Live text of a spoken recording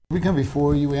We come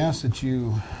before you, we ask that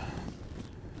you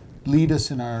lead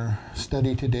us in our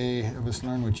study today, have us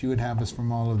learn what you would have us from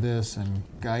all of this, and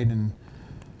guide and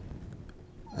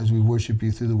as we worship you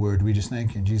through the word. We just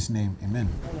thank you in Jesus' name. Amen.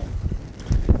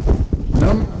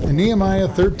 Nehemiah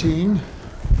 13.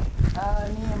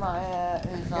 Nehemiah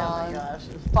is on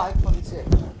 526.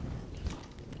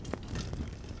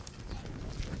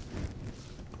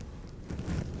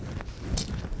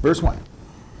 Verse 1.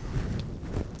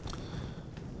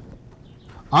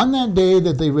 On that day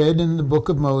that they read in the book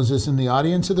of Moses in the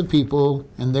audience of the people,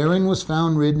 and therein was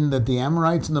found written that the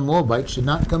Amorites and the Moabites should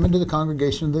not come into the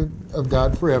congregation of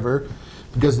God forever,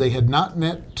 because they had not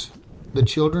met the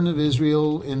children of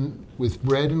Israel with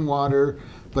bread and water,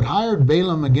 but hired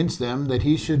Balaam against them, that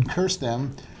he should curse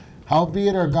them.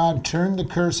 Howbeit our God turned the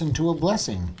curse into a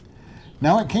blessing.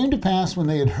 Now it came to pass, when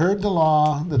they had heard the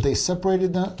law, that they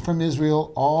separated from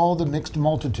Israel all the mixed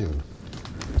multitude.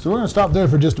 So we're going to stop there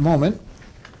for just a moment.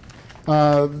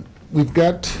 We've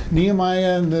got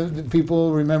Nehemiah and the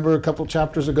people. Remember a couple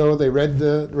chapters ago, they read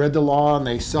the law and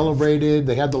they celebrated.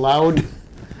 They had the loud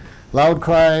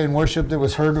cry and worship that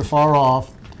was heard afar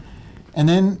off. And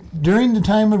then during the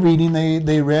time of reading,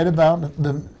 they read about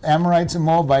the Amorites and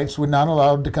Moabites were not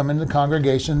allowed to come into the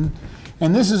congregation.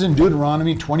 And this is in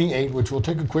Deuteronomy 28, which we'll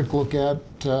take a quick look at.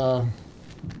 I'll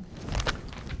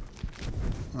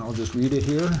just read it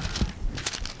here.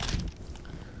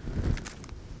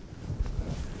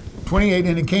 28,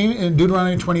 and it came in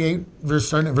Deuteronomy 28,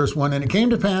 starting at verse 1, and it came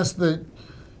to pass that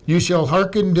you shall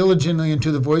hearken diligently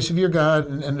unto the voice of your God,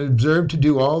 and observe to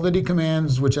do all that he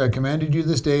commands, which I commanded you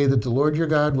this day, that the Lord your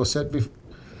God will set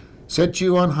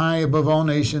you on high above all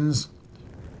nations.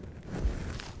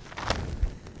 I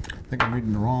think I'm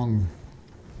reading the wrong.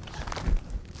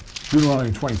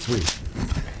 Deuteronomy 23. I was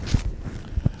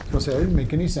going to say, that didn't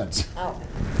make any sense.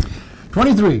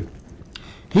 23.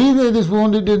 He that is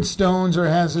wounded in stones or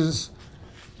has his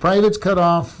privates cut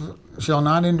off shall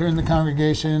not enter in the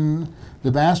congregation.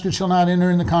 The bastard shall not enter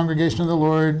in the congregation of the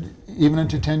Lord. Even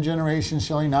unto 10 generations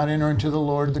shall he not enter into the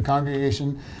Lord, the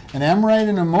congregation. An Amorite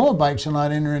and a Moabite shall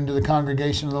not enter into the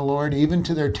congregation of the Lord. Even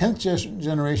to their 10th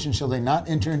generation shall they not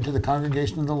enter into the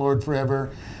congregation of the Lord forever,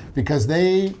 because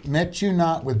they met you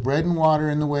not with bread and water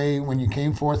in the way when you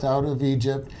came forth out of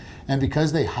Egypt, and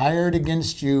because they hired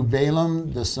against you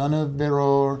Balaam, the son of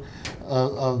Beor,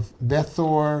 of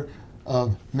Bethor,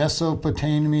 of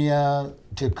Mesopotamia,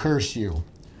 to curse you.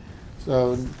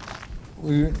 So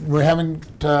we haven't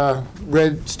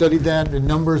studied that in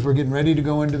Numbers. We're getting ready to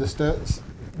go into the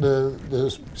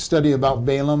study about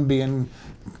Balaam being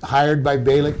hired by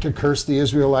Balak to curse the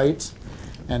Israelites,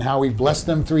 and how he blessed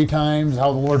them 3 times.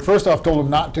 How the Lord first off told him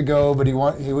not to go, but he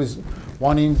was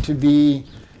wanting to be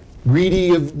greedy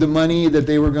of the money that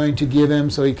they were going to give him,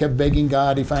 so he kept begging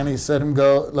God. He finally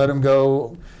let him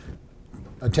go.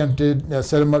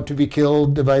 Set him up to be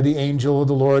killed by the angel of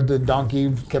the Lord. The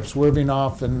donkey kept swerving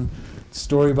off, and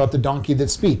story about the donkey that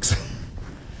speaks.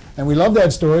 And we love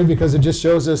that story because it just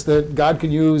shows us that God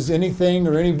can use anything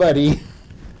or anybody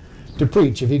to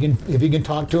preach. If he can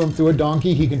talk to him through a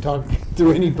donkey, he can talk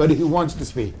through anybody who wants to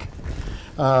speak.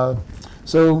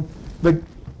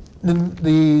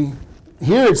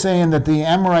 Here it's saying that the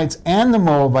Amorites and the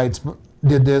Moabites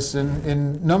did this.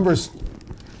 In Numbers,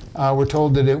 we're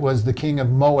told that it was the king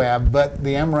of Moab, but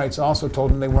the Amorites also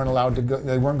told him they weren't allowed to go.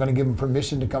 They weren't going to give him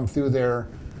permission to come through their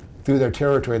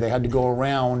territory. They had to go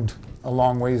around a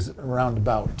long ways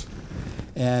roundabout.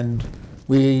 And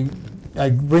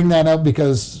I bring that up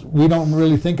because we don't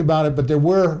really think about it, but there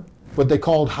were what they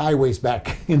called highways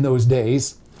back in those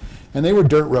days, and they were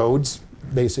dirt roads.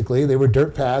 Basically, they were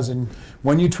dirt paths, and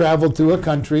when you traveled through a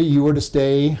country, you were to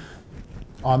stay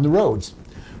on the roads,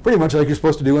 pretty much like you're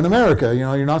supposed to do in America.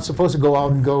 You're not supposed to go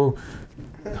out and go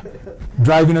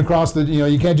driving across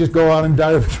you can't just go out and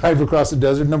drive across the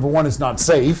desert. Number one, it's not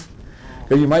safe,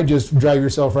 because you might just drive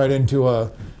yourself right into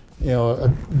a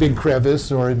big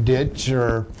crevice or a ditch,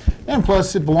 and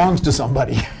plus it belongs to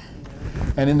somebody.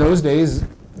 And in those days,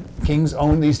 kings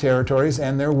owned these territories,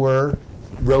 and there were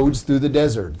roads through the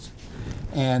deserts.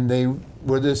 And they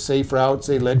were the safe routes.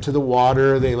 They led to the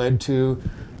water. They led you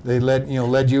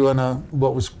on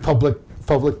what was public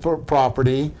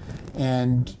property.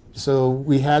 And so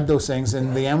we had those things.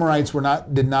 And the Amorites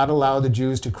did not allow the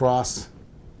Jews to cross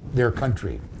their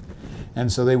country.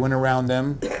 And so they went around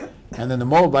them. And then the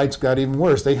Moabites got even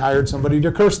worse. They hired somebody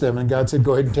to curse them, and God said,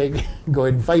 "Go ahead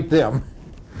and fight them."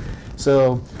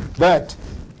 So, but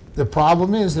the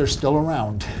problem is they're still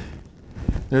around.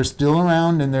 They're still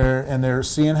around, and they're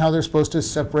seeing how they're supposed to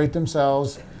separate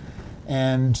themselves.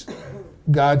 And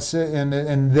God said,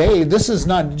 and this is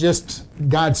not just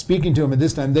God speaking to him at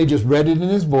this time. They just read it in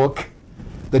his book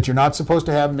that you're not supposed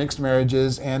to have mixed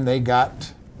marriages, and they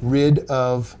got rid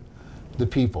of the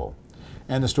people.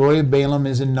 And the story of Balaam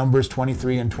is in Numbers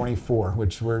 23 and 24,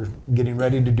 which we're getting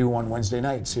ready to do on Wednesday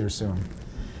nights here soon.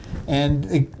 And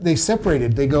they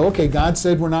separated. They go, okay, God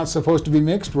said we're not supposed to be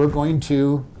mixed. We're going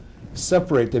to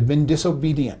separate. They've been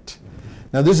disobedient.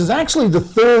 Now, this is actually the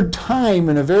third time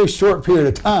in a very short period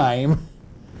of time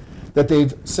that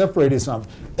they've separated some.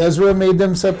 Ezra made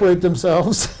them separate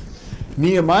themselves.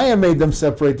 Nehemiah made them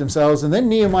separate themselves. And then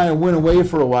Nehemiah went away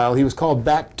for a while. He was called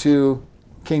back to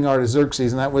King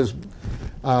Artaxerxes, and that was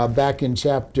back in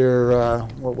chapter,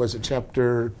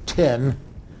 chapter 10.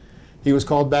 He was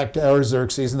called back to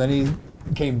Artaxerxes, and then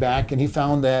he came back and he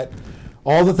found that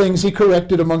all the things he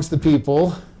corrected amongst the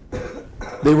people,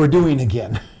 they were doing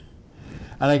again.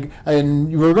 And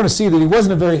we're going to see that he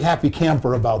wasn't a very happy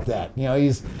camper about that. You know,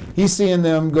 he's seeing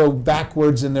them go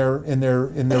backwards in their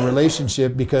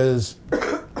relationship because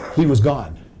he was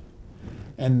gone.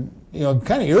 And you know, it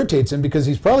kind of irritates him because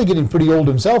he's probably getting pretty old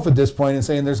himself at this point and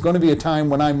saying there's going to be a time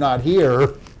when I'm not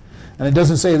here. And it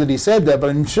doesn't say that he said that, but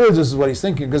I'm sure this is what he's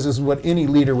thinking because this is what any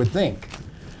leader would think.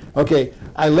 Okay,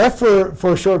 I left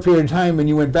for a short period of time and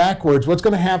you went backwards. What's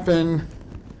going to happen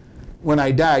when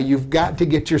I die? You've got to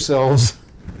get yourselves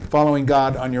following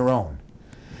God on your own.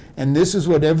 And this is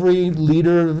what every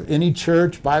leader of any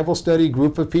church, Bible study,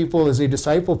 group of people, as they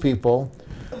disciple people,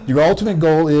 your ultimate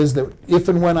goal is that if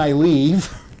and when I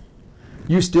leave,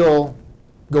 you still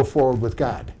go forward with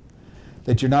God.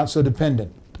 That you're not so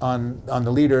dependent on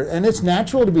the leader. And it's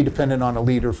natural to be dependent on a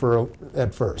leader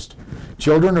at first.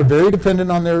 Children are very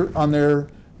dependent on their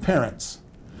parents.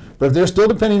 But if they're still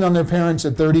depending on their parents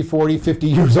at 30, 40, 50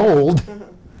 years old,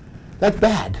 that's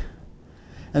bad.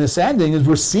 And the sad thing is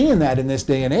we're seeing that in this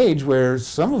day and age where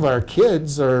some of our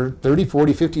kids are 30,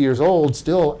 40, 50 years old,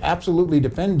 still absolutely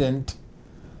dependent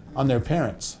on their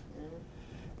parents.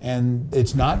 And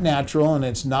it's not natural and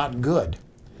it's not good.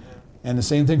 And the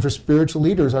same thing for spiritual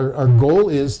leaders. Our goal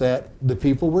is that the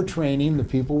people we're training, the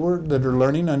people that are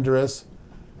learning under us,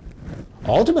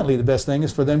 ultimately the best thing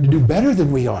is for them to do better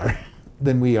than we are.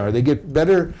 They get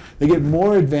better, they get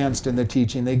more advanced in the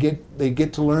teaching, they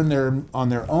get to learn on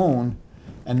their own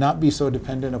and not be so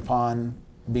dependent upon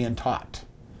being taught.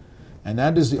 And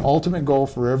that is the ultimate goal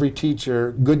for every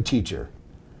teacher, good teacher,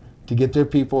 to get their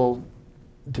people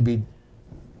to be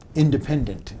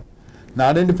independent.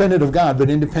 Not independent of God, but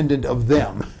independent of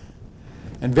them.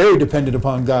 And very dependent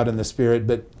upon God and the Spirit,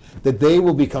 but that they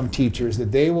will become teachers,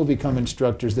 that they will become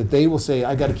instructors, that they will say,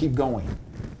 I got to keep going.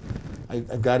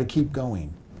 I've got to keep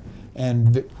going.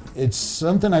 And it's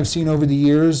something I've seen over the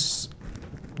years.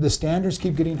 The standards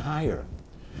keep getting higher.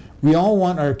 We all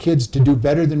want our kids to do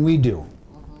better than we do.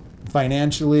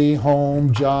 Financially,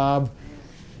 home, job.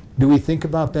 Do we think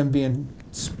about them being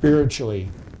spiritually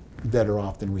better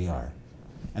off than we are?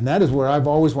 And that is where I've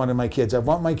always wanted my kids. I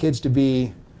want my kids to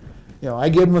be, I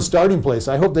give them a starting place.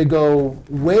 I hope they go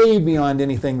way beyond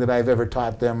anything that I've ever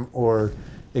taught them or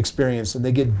experienced, and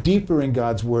they get deeper in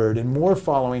God's Word and more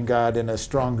following God in a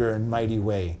stronger and mighty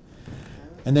way.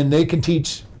 And then they can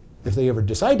teach, if they ever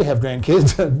decide to have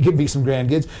grandkids, give me some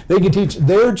grandkids, they can teach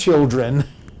their children,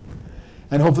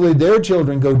 and hopefully their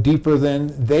children go deeper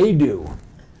than they do,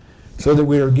 so that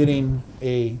we are getting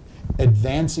a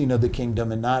advancing of the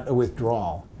kingdom and not a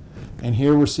withdrawal. And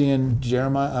here we're seeing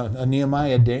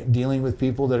Nehemiah dealing with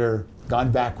people that are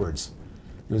gone backwards.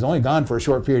 He was only gone for a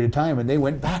short period of time, and they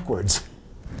went backwards.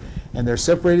 And they're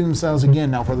separating themselves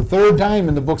again now for the third time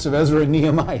in the books of Ezra and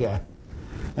Nehemiah,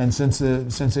 and since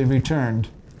they've returned.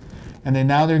 And then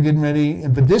now they're getting ready,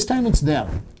 but this time it's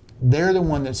them. They're the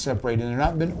one that's separating. They're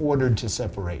not been ordered to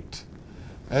separate.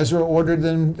 Ezra ordered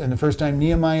them, and the first time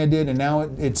Nehemiah did, and now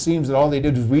it seems that all they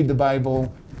did was read the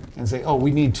Bible and say, oh, we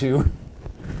need to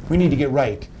get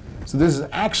right. So this is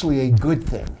actually a good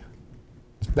thing.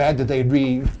 It's bad that they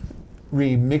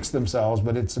remix themselves,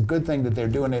 but it's a good thing that they're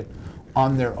doing it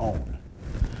on their own.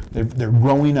 They're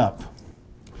growing up.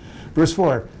 Verse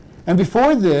 4, and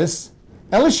before this,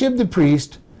 Eliashib the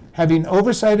priest, having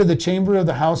oversight of the chamber of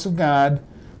the house of God,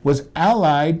 was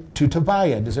allied to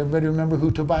Tobiah. Does everybody remember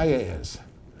who Tobiah is?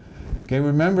 Okay,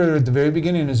 remember at the very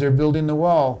beginning as they're building the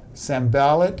wall,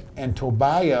 Sanballat and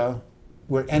Tobiah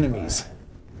were enemies.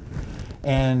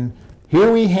 And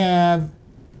here we have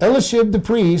Eliashib the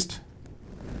priest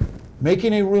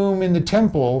making a room in the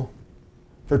temple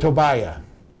for Tobiah.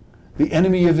 The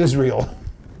enemy of Israel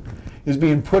is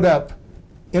being put up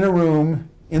in a room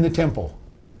in the temple.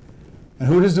 And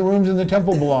who does the rooms in the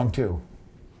temple belong to?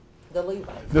 The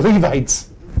Levites. The Levites.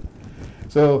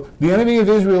 So the enemy of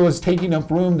Israel is taking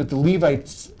up room that the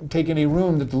Levites, taking a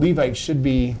room that the Levites should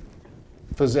be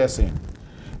possessing.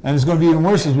 And it's going to be even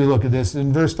worse as we look at this.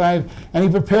 In verse 5, and he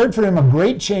prepared for him a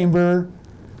great chamber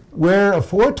where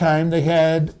aforetime they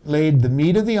had laid the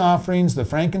meat of the offerings, the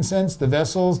frankincense, the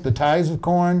vessels, the tithes of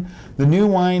corn, the new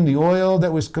wine, the oil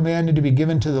that was commanded to be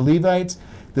given to the Levites,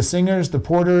 the singers, the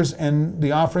porters, and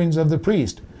the offerings of the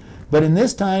priest. But in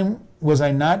this time was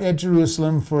I not at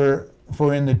Jerusalem, for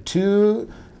in the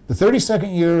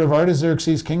 32nd year of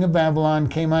Artaxerxes, king of Babylon,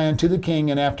 came I unto the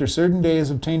king, and after certain days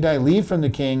obtained I leave from the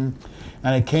king,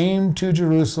 and I came to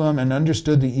Jerusalem and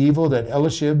understood the evil that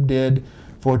Elishib did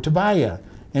for Tobiah,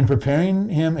 in preparing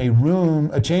him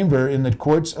a chamber in the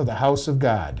courts of the house of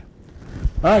God.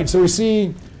 All right, so we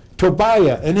see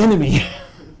Tobiah, an enemy.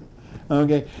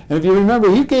 Okay, and if you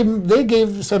remember, they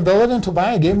gave Sanballat and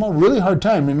Tobiah gave them a really hard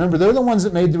time. Remember, they're the ones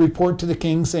that made the report to the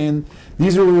king saying,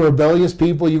 these are rebellious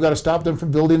people, you got to stop them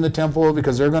from building the temple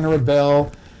because they're going to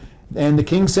rebel. And the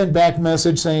king sent back a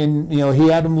message saying, he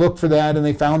had them look for that, and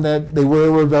they found that they were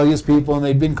rebellious people and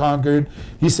they'd been conquered.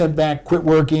 He sent back, quit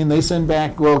working. They sent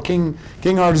back, well, King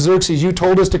Artaxerxes, you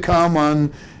told us to come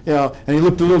on, and he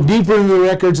looked a little deeper into the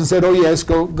records and said, oh yes,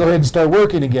 go ahead and start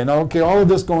working again. Okay, all of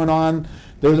this going on.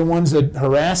 They're the ones that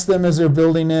harassed them as they're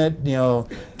building it,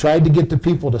 tried to get the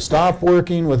people to stop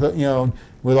working with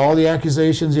all the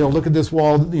accusations. Look at this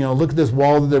wall, look at this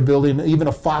wall that they're building. Even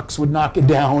a fox would knock it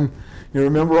down. You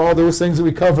remember all those things that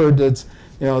we covered. They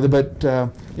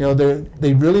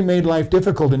really made life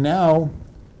difficult. And now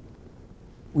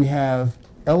we have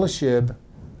Elishib,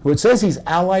 who it says he's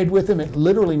allied with him. It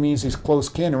literally means he's close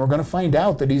kin. And we're going to find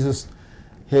out that his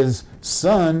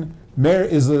son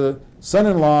is the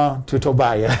son-in-law to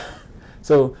Tobiah.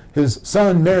 So his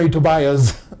son married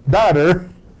Tobiah's daughter.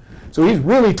 So he's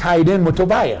really tied in with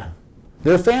Tobiah.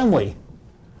 They're family.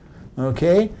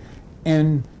 Okay?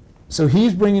 And so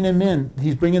he's bringing him in.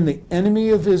 He's bringing the enemy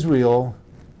of Israel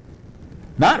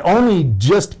not only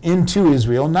just into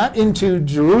Israel, not into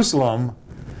Jerusalem,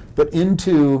 but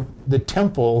into the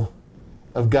temple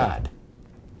of God.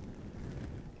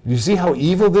 You see how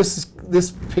evil this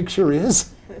picture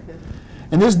is?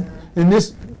 And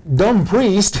this dumb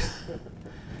priest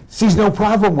sees no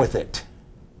problem with it.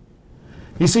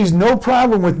 He sees no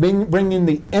problem with bringing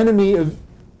the enemy of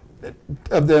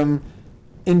them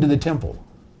into the temple.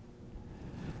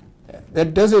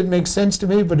 That doesn't make sense to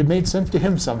me, but it made sense to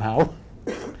him somehow.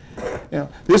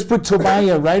 This put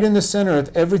Tobiah right in the center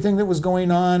of everything that was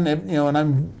going on,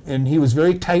 and he was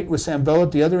very tight with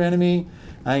Sanballat, the other enemy.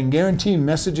 I can guarantee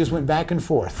messages went back and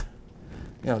forth.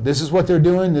 This is what they're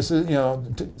doing. This is,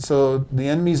 so the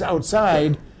enemies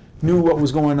outside knew what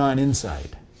was going on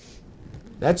inside.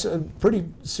 That's a pretty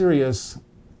serious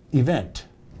event.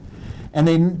 And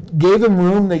they gave him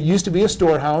room that used to be a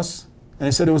storehouse. And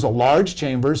they said it was a large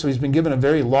chamber, so he's been given a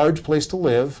very large place to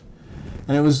live.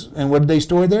 And what did they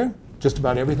store there? Just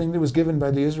about everything that was given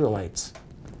by the Israelites.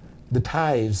 The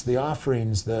tithes, the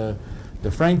offerings, the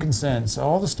frankincense,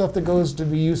 all the stuff that goes to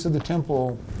the use of the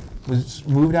temple was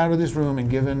moved out of this room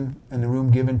and the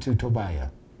room given to Tobiah.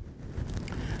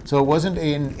 So it wasn't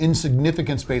an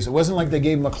insignificant space. It wasn't like they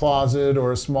gave him a closet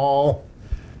or a small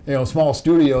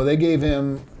studio. They gave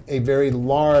him a very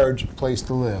large place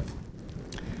to live.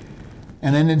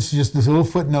 And then it's just this little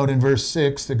footnote in verse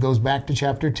 6 that goes back to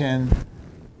chapter 10.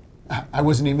 I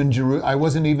wasn't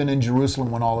even in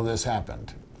Jerusalem when all of this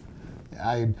happened.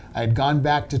 I had gone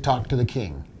back to talk to the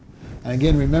king. And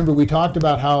again, remember we talked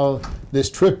about how this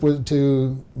trip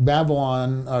to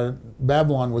Babylon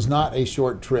was not a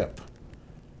short trip.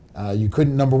 You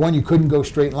couldn't go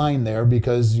straight line there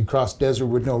because you crossed desert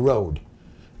with no road.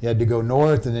 You had to go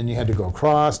north and then you had to go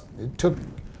across. It took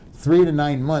 3 to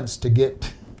 9 months to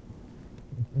get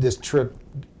this trip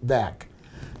back.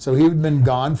 So he had been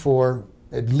gone for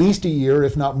at least a year,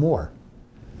 if not more.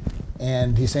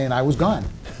 And he's saying, I was gone.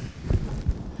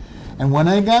 And when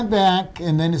I got back,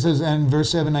 and then it says in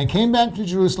verse 7, I came back to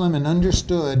Jerusalem and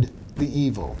understood the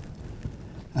evil.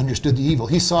 Understood the evil.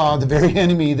 He saw the very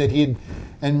enemy that he had.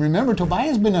 And remember,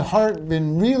 Tobiah's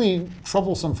been really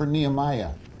troublesome for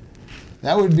Nehemiah.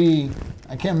 That would be,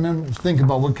 I can't think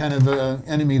about what kind of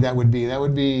enemy that would be. That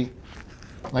would be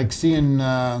like seeing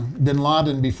bin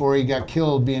Laden before he got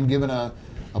killed being given a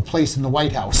place in the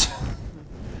White House.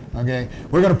 Okay,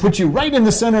 we're going to put you right in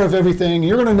the center of everything.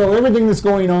 You're going to know everything that's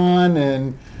going on,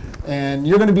 and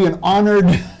you're going to be an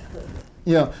honored,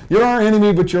 you're our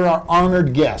enemy, but you're our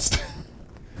honored guest.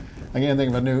 I can't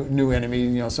think of a new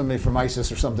enemy, somebody from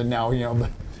ISIS or something now,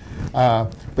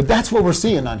 but that's what we're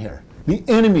seeing on here. The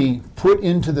enemy put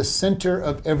into the center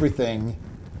of everything,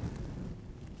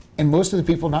 and most of the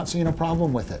people not seeing a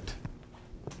problem with it.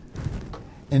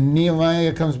 And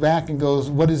Nehemiah comes back and goes,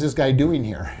 what is this guy doing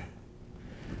here?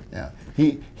 Yeah,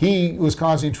 he was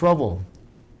causing trouble,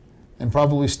 and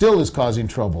probably still is causing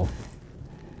trouble.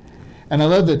 And I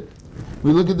love that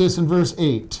we look at this in verse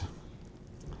 8.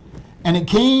 And it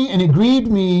came and it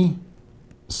grieved me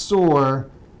sore.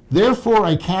 Therefore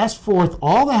I cast forth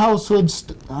all the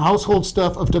household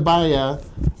stuff of Tobiah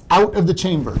out of the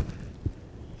chamber.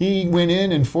 He went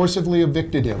in and forcibly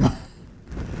evicted him.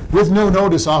 With no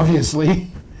notice, obviously.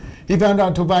 He found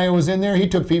out Tobiah was in there. He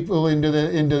took people into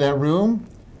that room,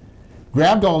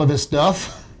 grabbed all of his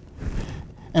stuff,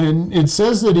 and it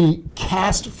says that he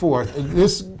cast forth.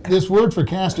 This word for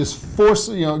cast is force.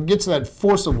 Gets that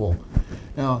forcible.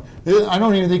 I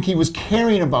don't even think he was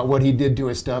caring about what he did to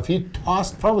his stuff. He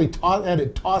had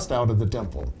it tossed out of the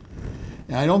temple.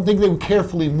 And I don't think they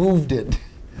carefully moved it.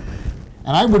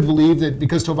 And I would believe that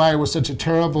because Tobiah was such a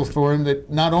terrible for him, that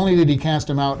not only did he cast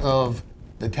him out of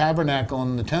the tabernacle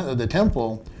and the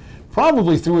temple,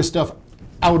 probably threw his stuff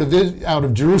out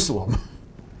of Jerusalem.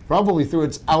 Probably threw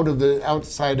it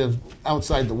outside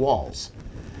the walls,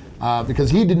 because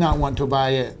he did not want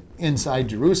Tobiah inside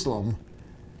Jerusalem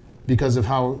because of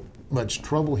how much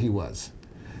trouble he was.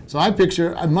 So my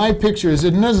picture is,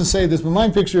 it doesn't say this, but my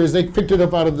picture is they picked it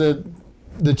up out of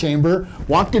the chamber,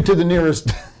 walked it to the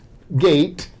nearest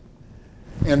gate,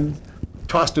 and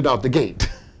tossed it out the gate,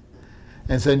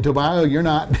 and said, Tobiah, you're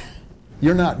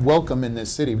not welcome in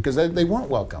this city, because they weren't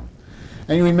welcome.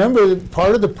 And you remember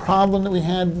part of the problem that we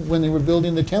had when they were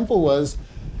building the temple was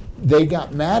they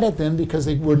got mad at them because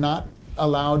they were not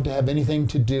allowed to have anything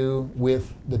to do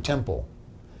with the temple.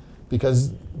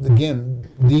 Because, again,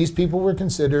 these people were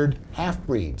considered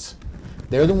half-breeds.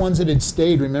 They're the ones that had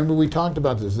stayed. Remember, we talked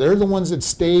about this. They're the ones that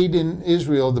stayed in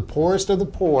Israel, the poorest of the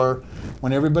poor,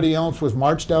 when everybody else was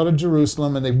marched out of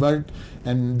Jerusalem,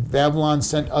 and Babylon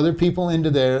sent other people into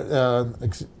there,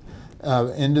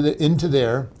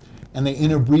 and they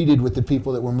interbreeded with the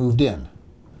people that were moved in.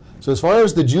 So as far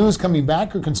as the Jews coming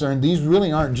back are concerned, these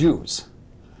really aren't Jews.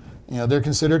 They're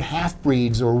considered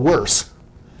half-breeds or worse.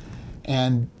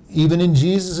 And even in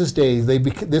Jesus' days,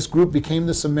 this group became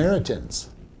the Samaritans.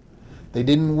 They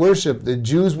didn't worship. The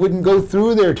Jews wouldn't go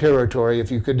through their territory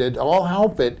if you could at all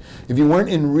help it. If you weren't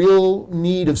in real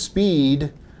need of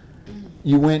speed,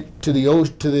 you went to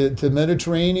the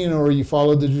Mediterranean, or you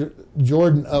followed the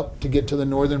Jordan up to get to the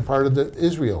northern part of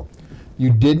Israel.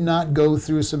 You did not go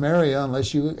through Samaria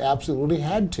unless you absolutely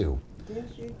had to.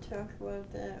 Didn't you talk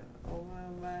about that a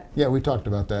while back? Yeah, we talked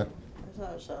about that. I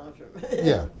thought it sounded familiar.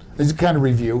 Yeah, it's a kind of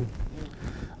review.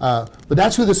 But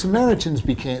that's who the Samaritans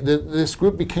became. This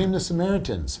group became the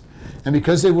Samaritans. And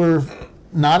because they were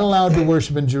not allowed to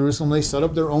worship in Jerusalem, they set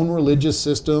up their own religious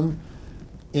system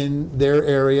in their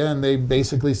area, and they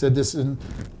basically said, this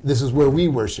is where we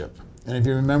worship. And if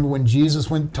you remember when Jesus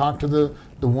went and talked to the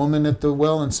woman at the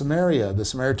well in Samaria, the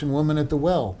Samaritan woman at the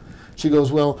well, she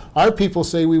goes, well, our people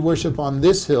say we worship on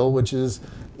this hill, which is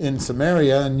in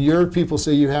Samaria, and your people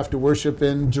say you have to worship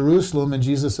in Jerusalem. And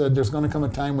Jesus said, there's going to come a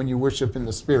time when you worship in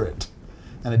the Spirit,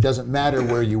 and it doesn't matter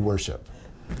where you worship.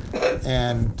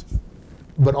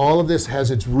 But all of this has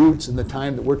its roots in the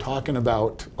time that we're talking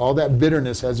about. All that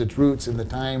bitterness has its roots in the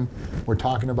time we're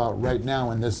talking about right now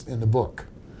in the book.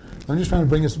 I'm just trying to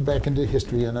bring us back into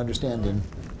history and understanding.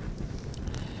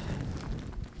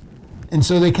 And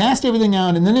so they cast everything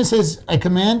out, and then it says, I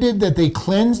commanded that they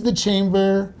cleanse the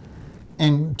chamber,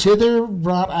 and thither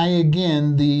brought I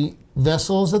again the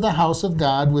vessels of the house of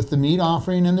God with the meat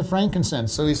offering and the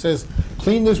frankincense. So he says,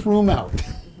 clean this room out.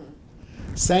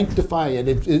 Sanctify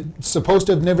it. It's supposed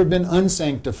to have never been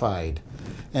unsanctified.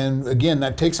 And again,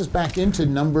 that takes us back into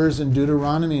Numbers and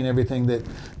Deuteronomy and everything, that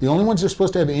the only ones that are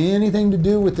supposed to have anything to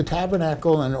do with the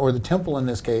tabernacle or the temple in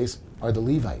this case are the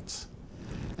Levites.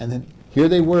 And then here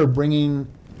they were bringing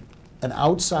an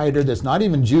outsider that's not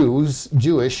even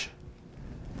Jewish,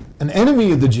 an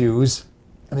enemy of the Jews,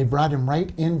 and they brought him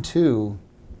right into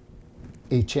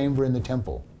a chamber in the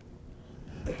temple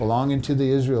belonging to the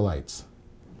Israelites,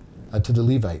 to the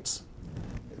Levites.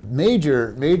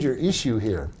 Major issue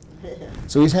here.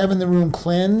 So he's having the room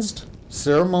cleansed,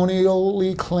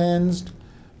 ceremonially cleansed,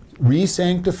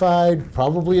 re-sanctified,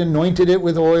 probably anointed it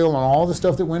with oil and all the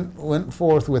stuff that went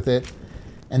forth with it,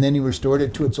 and then he restored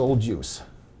it to its old use.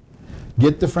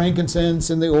 Get the frankincense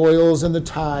and the oils and the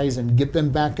tithes and get them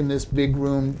back in this big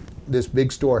room, this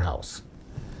big storehouse.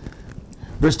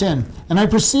 Verse 10, and I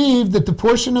perceived that the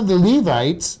portion of the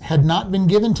Levites had not been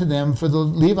given to them, for the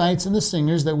Levites and the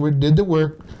singers that did the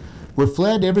work were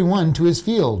fled every one to his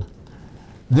field.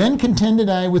 Then contended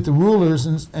I with the rulers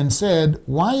and said,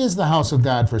 why is the house of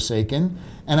God forsaken?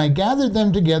 And I gathered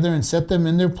them together and set them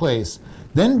in their place.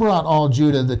 Then brought all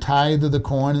Judah the tithe of the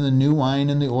corn and the new wine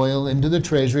and the oil into the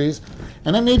treasuries.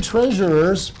 And I made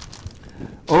treasurers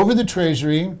over the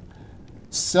treasury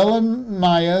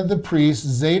Selemiah the priest,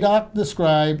 Zadok the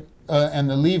scribe, and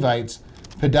the Levites,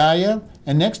 Pedaiah,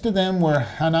 and next to them were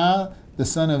Hanah the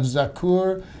son of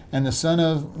Zakur and the son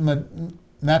of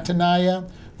Mattaniah,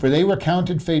 for they were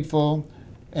counted faithful,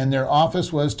 and their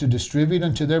office was to distribute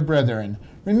unto their brethren.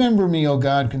 Remember me, O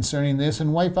God, concerning this,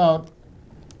 and wipe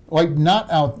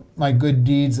not out my good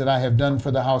deeds that I have done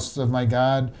for the house of my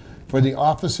God, for the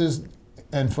offices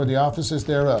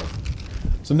thereof.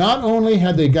 So not only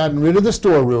had they gotten rid of the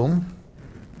storeroom,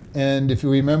 and if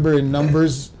you remember in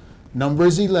Numbers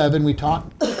 11, we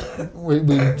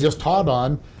just taught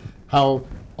on how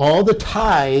all the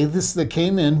tithes that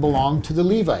came in belonged to the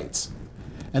Levites,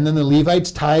 and then the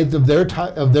Levites tithed of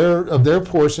their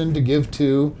portion to give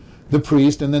to the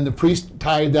priest, and then the priest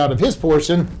tithed out of his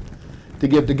portion to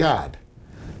give to God.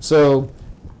 So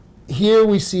here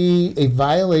we see a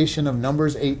violation of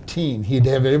Numbers 18. He had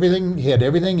everything. He had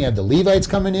the Levites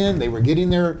coming in. They were getting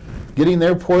their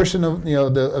portion of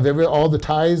all the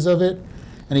tithes of it.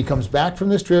 And he comes back from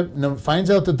this trip and finds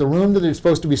out that the room that it's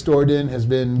supposed to be stored in has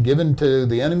been given to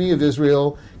the enemy of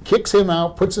Israel, kicks him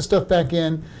out, puts the stuff back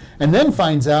in, and then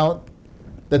finds out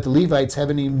that the Levites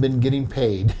haven't even been getting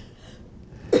paid.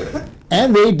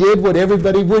 And they did what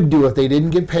everybody would do if they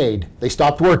didn't get paid. They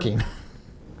stopped working.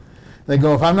 They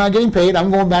go, if I'm not getting paid,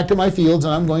 I'm going back to my fields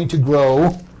and I'm going to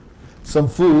grow some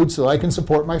food so I can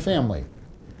support my family.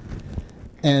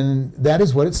 And that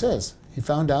is what it says. He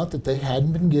found out that they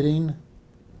hadn't been getting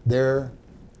their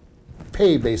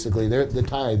pay, basically, the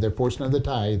tithe, their portion of the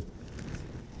tithe.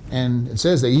 And it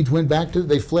says they each went back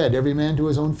they fled, every man to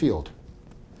his own field.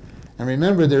 And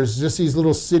remember, there's just these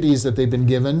little cities that they've been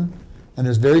given, and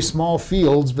there's very small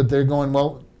fields, but they're going,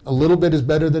 well, a little bit is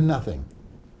better than nothing.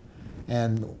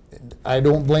 And I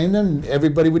don't blame them.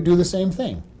 Everybody would do the same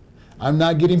thing. I'm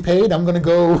not getting paid. I'm going to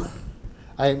go.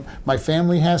 My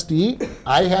family has to eat.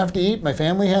 I have to eat. My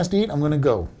family has to eat. I'm going to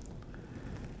go.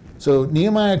 So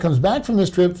Nehemiah comes back from this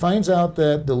trip, finds out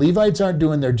that the Levites aren't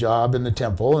doing their job in the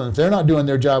temple. And if they're not doing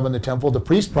their job in the temple, the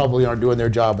priests probably aren't doing their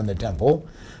job in the temple.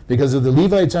 Because if the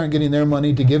Levites aren't getting their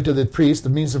money to give to the priests,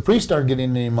 that means the priests aren't getting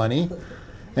any money.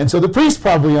 And so the priests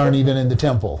probably aren't even in the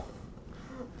temple.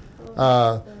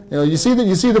 You see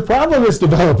the problem that's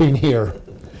developing here.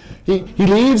 He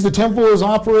leaves, the temple is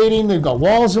operating, they've got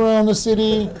walls around the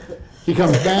city. He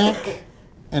comes back,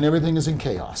 and everything is in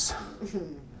chaos.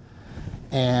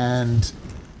 And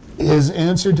his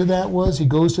answer to that was, he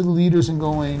goes to the leaders and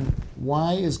going,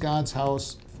 why is God's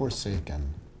house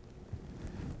forsaken?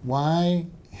 Why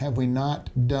have we not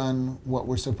done what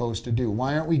we're supposed to do?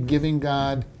 Why aren't we giving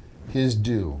God his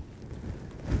due?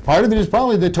 Part of it is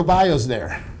probably that Tobiah's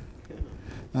there.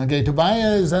 Okay,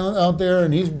 Tobiah is out there,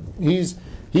 and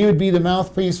he would be the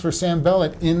mouthpiece for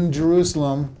Sanballat in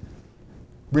Jerusalem,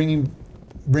 bringing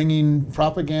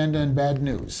propaganda and bad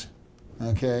news.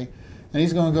 Okay, and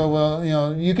he's going to go,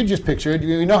 well, you could just picture it.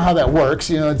 You know how that works.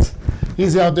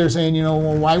 He's out there saying,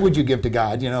 well, why would you give to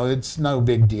God? It's no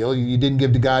big deal. You didn't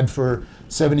give to God for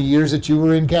 70 years that you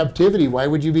were in captivity. Why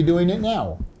would you be doing it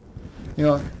now?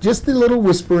 Just the little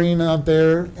whispering out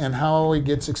there, and how it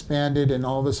gets expanded, and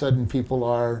all of a sudden people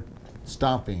are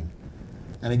stopping.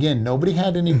 And again, nobody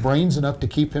had any brains enough to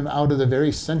keep him out of the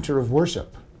very center of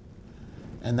worship.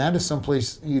 And that is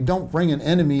someplace, you don't bring an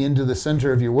enemy into the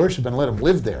center of your worship and let him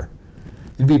live there.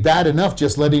 It'd be bad enough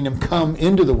just letting him come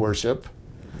into the worship,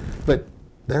 but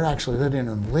they're actually letting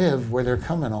him live where they're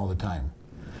coming all the time.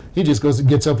 He just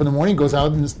gets up in the morning, goes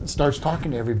out and starts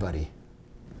talking to everybody.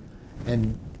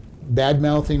 And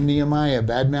bad-mouthing Nehemiah,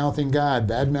 bad-mouthing God,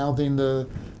 bad-mouthing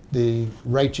the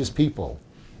righteous people.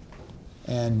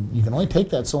 And you can only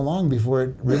take that so long before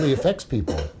it really affects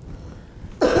people.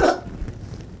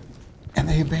 And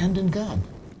they abandoned God.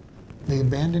 They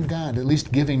abandoned God, at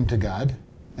least giving to God.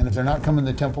 And if they're not coming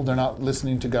to the temple, they're not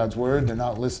listening to God's word, they're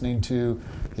not listening to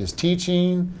his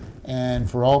teaching, and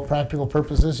for all practical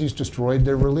purposes, he's destroyed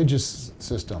their religious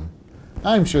system.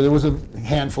 I'm sure there was a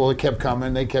handful that kept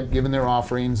coming. They kept giving their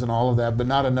offerings and all of that, but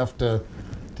not enough to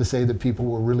say that people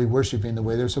were really worshiping the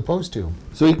way they're supposed to.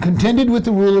 So he contended with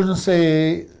the rulers and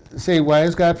say, why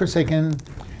is God forsaken?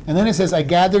 And then it says, I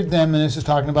gathered them, and this is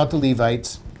talking about the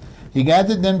Levites. He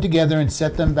gathered them together and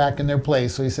set them back in their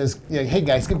place. So he says, hey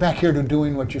guys, get back here to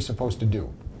doing what you're supposed to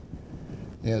do.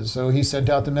 So he sent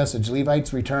out the message,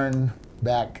 Levites, return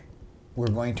back. We're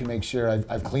going to make sure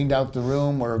I've cleaned out the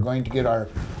room. We're going to get our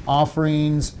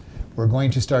offerings. We're going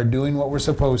to start doing what we're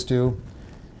supposed to.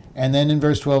 And then in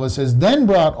verse 12 it says, then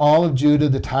brought all of Judah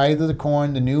the tithe of the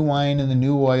corn, the new wine, and the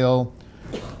new oil.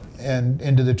 and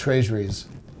into the treasuries.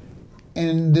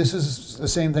 And this is the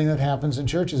same thing that happens in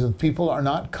churches. If people are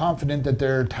not confident that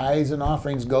their tithes and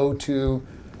offerings go to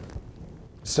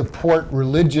support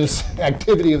religious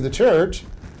activity of the church,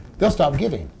 they'll stop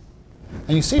giving.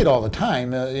 And you see it all the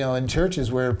time, in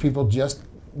churches where people just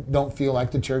don't feel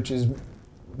like the church is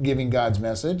giving God's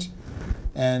message.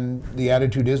 And the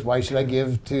attitude is, why should I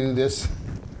give to this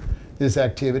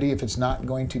activity if it's not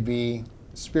going to be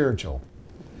spiritual?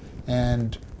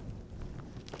 And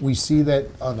we see that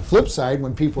on the flip side,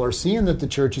 when people are seeing that the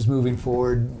church is moving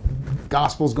forward,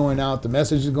 gospel's going out, the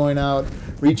message is going out,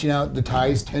 reaching out, the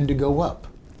tithes tend to go up.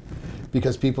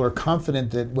 Because people are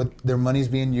confident that what their money's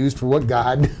being used for what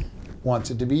God wants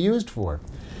it to be used for.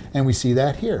 And we see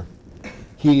that here.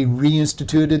 He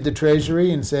reinstituted the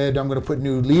treasury and said, I'm going to put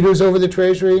new leaders over the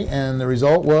treasury, and the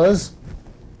result was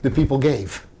the people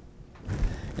gave.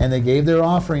 And they gave their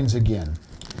offerings again.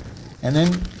 And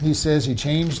then he says he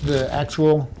changed the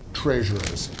actual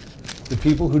treasurers, the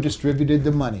people who distributed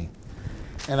the money.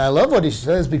 And I love what he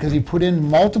says because he put in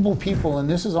multiple people, and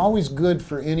this is always good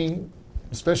for any,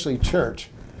 especially church,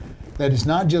 that it's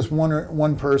not just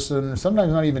one person,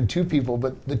 sometimes not even two people,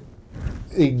 but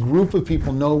a group of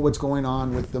people know what's going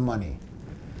on with the money.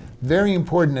 Very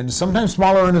important, and sometimes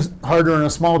smaller and harder in a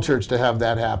small church to have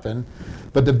that happen.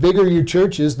 But the bigger your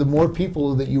church is, the more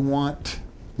people that you want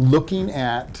looking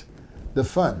at the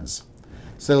funds,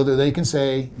 so that they can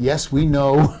say, yes, we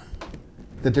know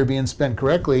that they're being spent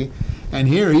correctly. And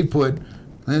here he put,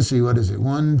 let's see, what is it?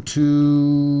 1,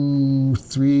 2,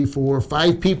 3, 4,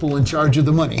 5 people in charge of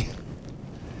the money.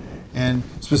 And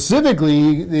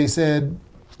specifically, they said,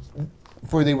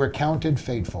 for they were counted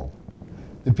faithful.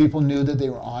 The people knew that they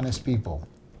were honest people.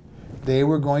 They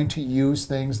were going to use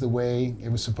things the way it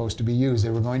was supposed to be used. They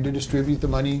were going to distribute the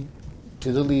money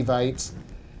to the Levites,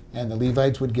 and the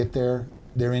Levites would get their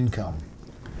income.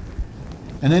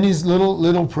 And then his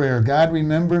little prayer, God,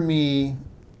 remember me,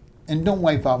 and don't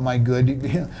wipe out my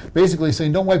good. Basically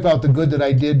saying, don't wipe out the good that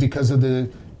I did because of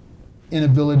the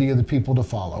inability of the people to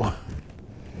follow.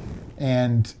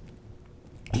 And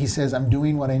he says, I'm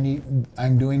doing what I need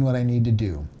to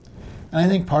do. And I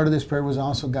think part of this prayer was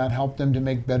also, God, help them to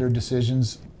make better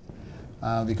decisions,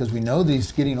 because we know that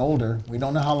he's getting older. We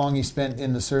don't know how long he spent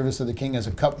in the service of the king as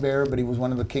a cupbearer, but he was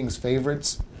one of the king's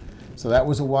favorites. So that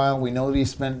was a while. We know that he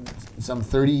spent some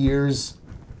 30 years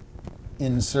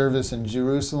in service in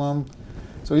Jerusalem.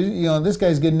 So, this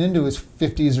guy's getting into his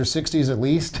 50s or 60s at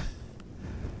least.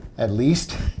 At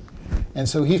least. And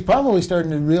so he's probably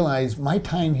starting to realize my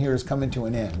time here is coming to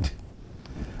an end.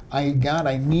 God,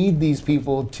 I need these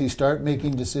people to start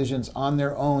making decisions on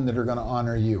their own that are going to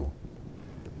honor you.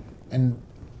 And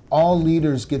all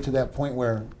leaders get to that point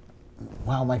where,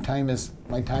 wow, my time is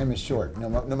short.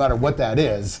 No matter what that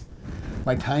is,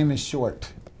 my time is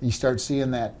short. You start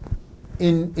seeing that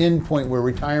in point where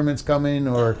retirement's coming,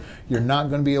 or you're not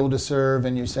going to be able to serve,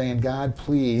 and you're saying, God,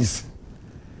 please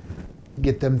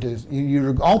get them to.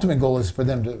 Your ultimate goal is for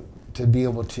them to be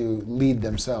able to lead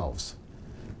themselves,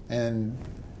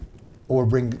 or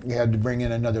you had to bring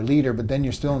in another leader, but then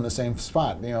you're still in the same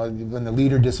spot. When the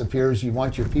leader disappears, you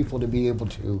want your people to be able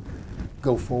to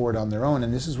go forward on their own,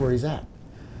 and this is where he's at.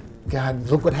 God,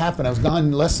 look what happened. I was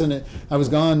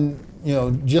gone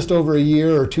just over a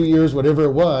year or 2 years, whatever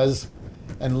it was,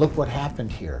 and look what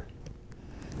happened here.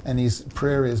 And his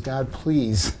prayer is, God,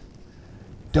 please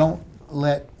don't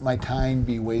let my time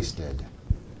be wasted.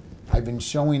 I've been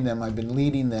showing them, I've been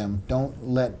leading them. Don't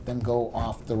let them go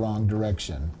off the wrong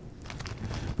direction.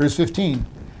 Verse 15,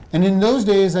 and in those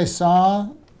days I saw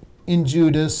in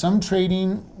Judah some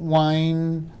treading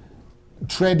wine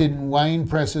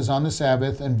presses on the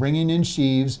Sabbath, and bringing in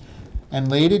sheaves, and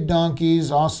laden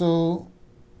donkeys, also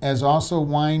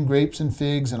wine, grapes, and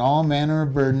figs, and all manner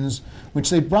of burdens, which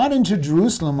they brought into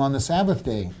Jerusalem on the Sabbath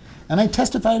day. And I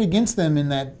testified against them in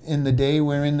the day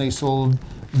wherein they sold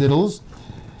victuals,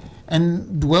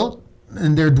 and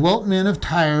there dwelt men of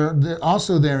Tyre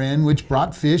also therein, which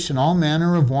brought fish and all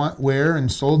manner of ware,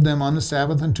 and sold them on the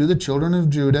Sabbath unto the children of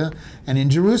Judah and in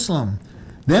Jerusalem.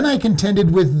 Then I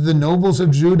contended with the nobles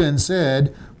of Judah and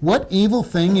said, what evil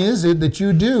thing is it that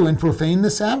you do, and profane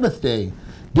the Sabbath day?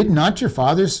 Did not your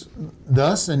fathers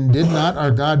thus, and did not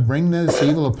our God bring this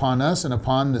evil upon us and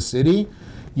upon the city?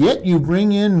 Yet you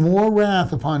bring in more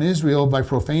wrath upon Israel by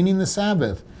profaning the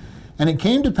Sabbath. And it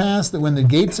came to pass that when the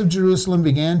gates of Jerusalem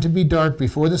began to be dark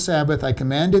before the Sabbath, I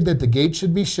commanded that the gates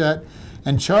should be shut,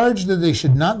 and charged that they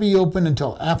should not be opened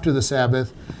until after the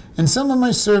Sabbath. And some of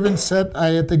my servants set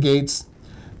I at the gates,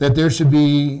 that there should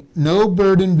be no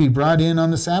burden be brought in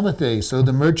on the Sabbath day. So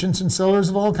the merchants and sellers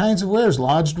of all kinds of wares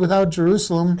lodged without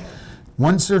Jerusalem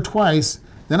once or twice,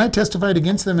 Then I testified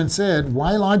against them and said,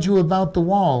 why lodge you about the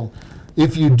wall?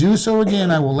 If you do so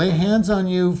again, I will lay hands on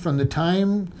you from the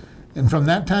time, and from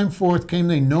that time forth came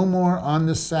they no more on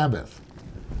the Sabbath.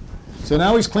 So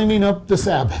now he's cleaning up the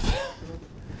Sabbath.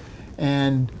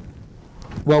 And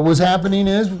what was happening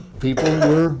is people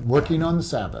were working on the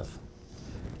Sabbath.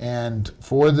 And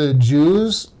for the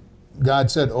Jews,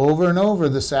 God said over and over,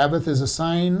 the Sabbath is a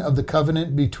sign of the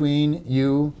covenant between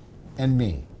you and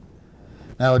me.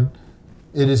 Now,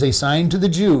 it is a sign to the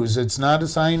Jews. It's not a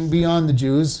sign beyond the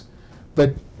Jews.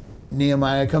 But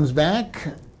Nehemiah comes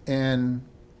back, and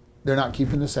they're not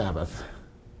keeping the Sabbath.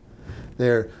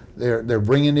 They're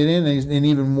bringing it in, and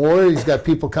even more, he's got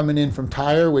people coming in from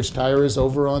Tyre, which Tyre is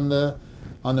over on the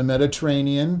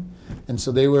Mediterranean. And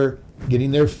so they were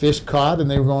getting their fish caught,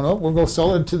 and they were going, oh, we'll go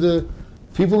sell it to the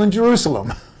people in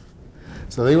Jerusalem.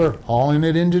 So they were hauling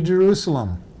it into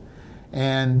Jerusalem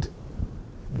and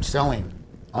selling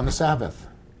on the Sabbath.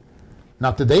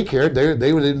 Not that they cared.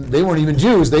 They weren't even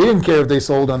Jews. They didn't care if they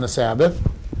sold on the Sabbath.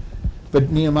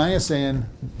 But Nehemiah is saying,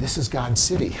 this is God's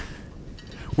city.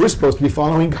 We're supposed to be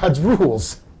following God's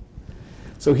rules.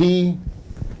 So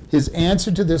his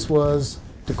answer to this was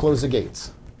to close the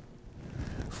gates.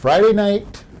 Friday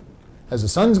night, as the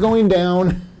sun's going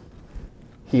down,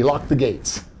 he locked the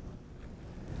gates.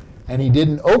 And he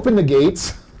didn't open the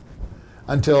gates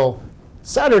until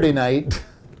Saturday night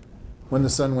when the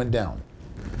sun went down.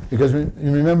 Because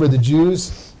remember, the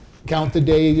Jews count the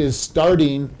day as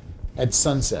starting at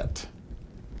sunset.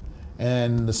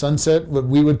 And the sunset, what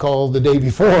we would call the day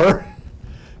before,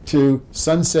 to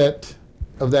sunset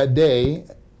of that day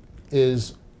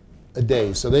is a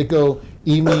day. So they go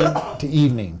evening to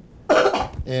evening.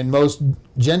 And most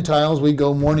Gentiles, we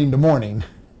go morning to morning,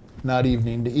 not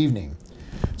evening to evening.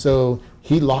 So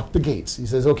he locked the gates. He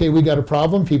says, okay, we got a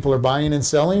problem. People are buying and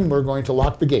selling. We're going to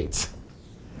lock the gates.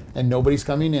 And nobody's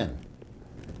coming in.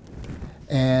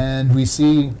 And we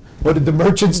see, what did the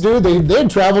merchants do? They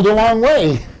had traveled a long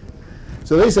way.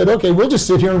 So they said, okay, we'll just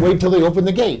sit here and wait till they open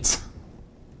the gates.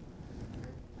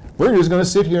 We're just going to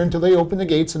sit here until they open the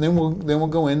gates, and then we'll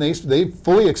go in. They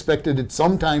fully expected it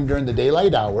sometime during the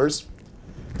daylight hours,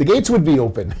 the gates would be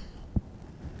open.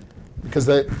 Because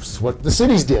that's what the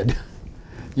cities did.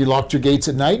 You locked your gates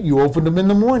at night, you opened them in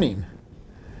the morning.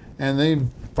 And they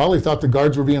probably thought the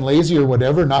guards were being lazy or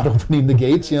whatever, not opening the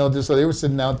gates, just so they were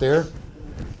sitting out there.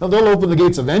 Well, they'll open the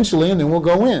gates eventually, and then we'll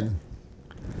go in.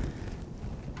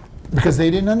 Because they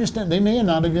didn't understand. They may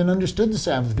not have even understood the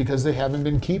Sabbath because they haven't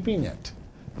been keeping it.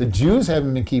 The Jews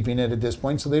haven't been keeping it at this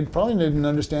point, so they probably didn't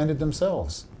understand it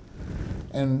themselves.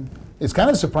 And it's kind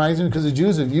of surprising because the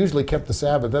Jews have usually kept the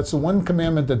Sabbath. That's the one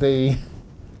commandment that they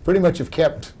pretty much have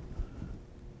kept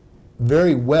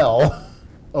very well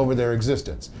over their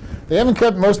existence. They haven't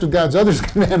kept most of God's other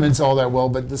commandments all that well,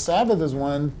 but the Sabbath is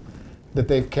one that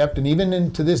they've kept, and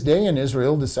even to this day in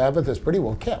Israel, the Sabbath is pretty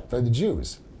well kept by the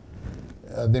Jews.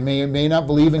 They may not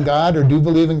believe in God or do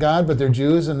believe in God, but they're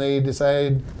Jews, and they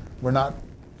decide we're not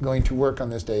going to work on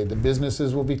this day. The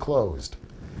businesses will be closed.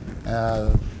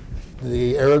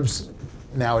 The Arabs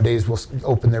nowadays will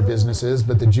open their businesses,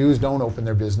 but the Jews don't open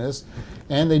their business.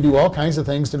 And they do all kinds of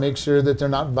things to make sure that they're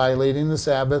not violating the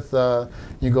Sabbath.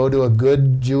 You go to a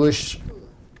good Jewish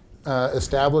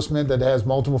establishment that has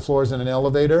multiple floors and an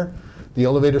elevator. The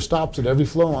elevator stops at every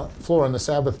floor on the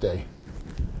Sabbath day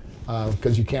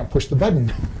because you can't push the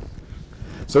button.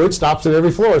 So it stops at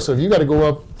every floor. So if you got to go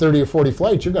up 30 or 40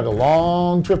 flights, you've got a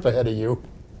long trip ahead of you.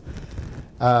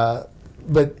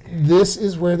 But this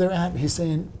is where they're at. He's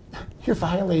saying, you're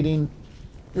violating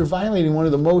one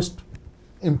of the most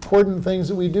important things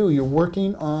that we do. You're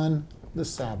working on the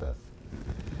Sabbath.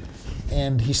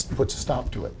 And he puts a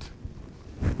stop to it.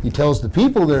 He tells the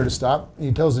people there to stop.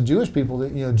 He tells the Jewish people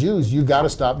that, Jews, you got to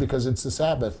stop because it's the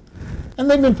Sabbath. And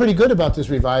they've been pretty good about this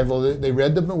revival. They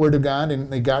read the Word of God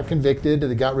and they got convicted.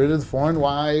 They got rid of the foreign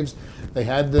wives. They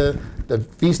had the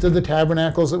Feast of the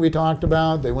Tabernacles that we talked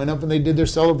about. They went up and they did their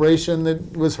celebration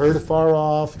that was heard afar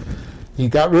off. He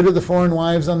got rid of the foreign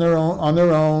wives on their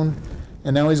own.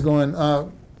 And now he's going,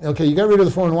 okay, you got rid of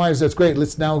the foreign wives. That's great.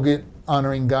 Let's now get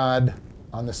honoring God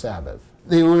on the Sabbath.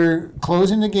 They were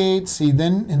closing the gates. He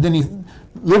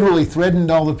literally threatened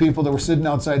all the people that were sitting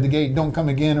outside the gate, don't come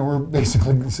again, or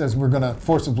basically says we're going to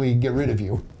forcibly get rid of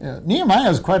you. Nehemiah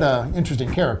is quite an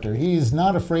interesting character. He's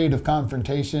not afraid of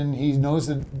confrontation. He knows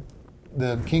that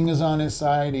the king is on his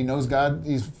side. He knows God.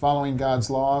 He's following God's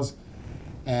laws.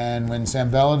 And when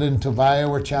Sanballat and Tobiah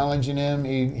were challenging him,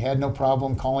 he had no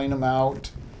problem calling them out.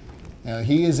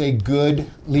 He is a good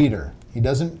leader.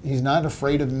 He's not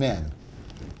afraid of men.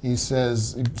 He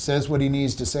says what he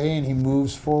needs to say, and he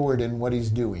moves forward in what he's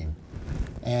doing.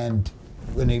 And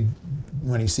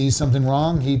when he sees something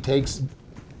wrong, he takes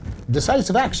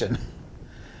decisive action.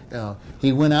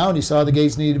 He went out, he saw the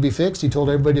gates needed to be fixed, he told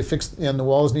everybody to fix, and the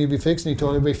walls needed to be fixed, and he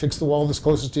told everybody to fix the wall that's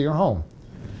closest to your home.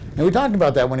 And we talked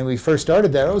about that when we first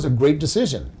started that. It was a great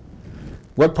decision.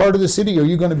 What part of the city are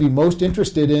you going to be most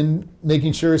interested in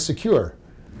making sure is secure?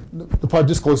 The part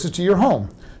that's closest to your home.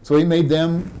 So he made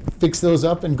them fix those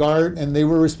up and guard, and they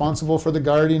were responsible for the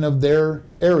guarding of their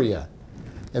area.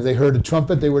 If they heard a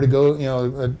trumpet, they were to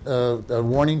go, a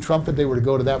warning trumpet, they were to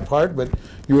go to that part, but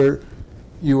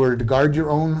you were to guard your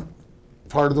own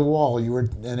part of the wall.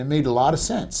 And it made a lot of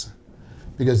sense,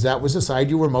 because that was the side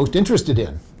you were most interested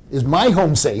in. Is my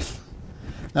home safe?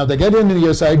 Now, if they got into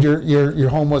your side, your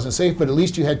home wasn't safe, but at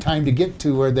least you had time to get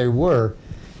to where they were.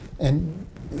 And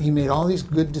he made all these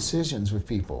good decisions with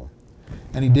people.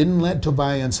 And he didn't let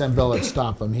Tobiah and Sanballat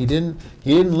stop him. He didn't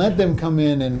let them come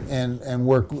in and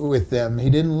work with them. He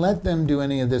didn't let them do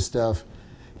any of this stuff.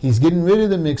 He's getting rid of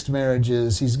the mixed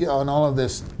marriages. He's on all of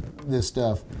this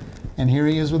stuff. And here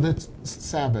he is with the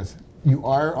Sabbath. You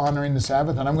are honoring the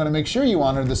Sabbath, and I'm going to make sure you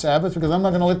honor the Sabbath, because I'm not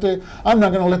going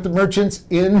to let the merchants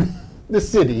in the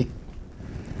city.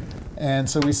 And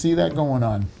so we see that going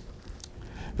on.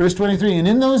 Verse 23, and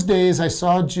in those days I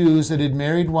saw Jews that had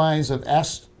married wives of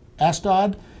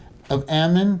Ashdod, of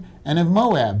Ammon, and of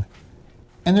Moab.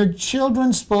 And their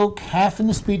children spoke half in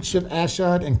the speech of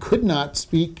Ashdod and could not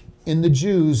speak in the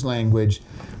Jews' language,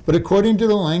 but according to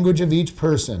the language of each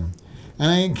person. And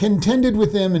I contended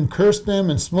with them and cursed them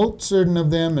and smote certain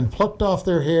of them and plucked off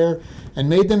their hair and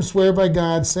made them swear by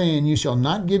God, saying, you shall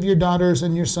not give your daughters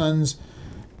and your sons,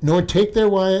 nor take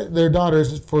their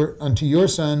daughters unto your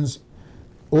sons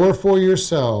or for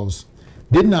yourselves.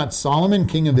 Did not Solomon,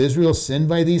 king of Israel, sin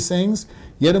by these things?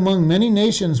 Yet among many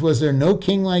nations was there no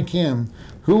king like him,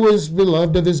 who was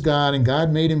beloved of his God, and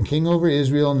God made him king over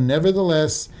Israel.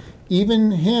 Nevertheless, even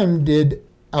him did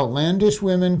outlandish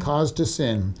women cause to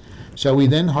sin. Shall we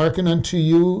then hearken unto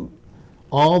you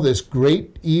all this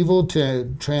great evil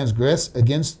to transgress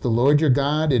against the Lord your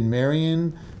God in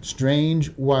marrying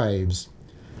strange wives?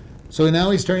 So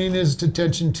now he's turning his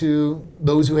attention to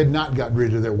those who had not got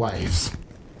rid of their wives.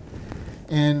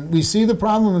 And we see the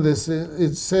problem with this.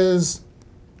 It says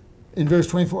in verse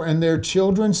 24, and their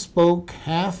children spoke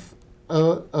half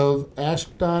of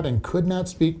Ashdod and could not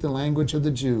speak the language of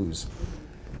the Jews.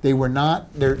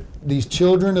 These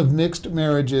children of mixed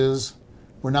marriages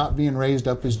were not being raised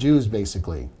up as Jews,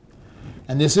 basically.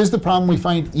 And this is the problem we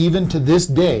find even to this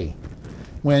day.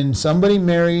 When somebody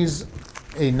marries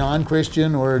a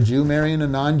non-Christian or a Jew marrying a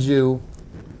non-Jew,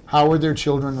 how are their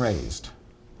children raised?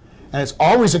 And it's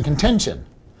always a contention.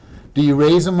 Do you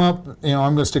raise them up?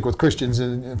 I'm going to stick with Christians.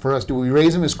 And for us, do we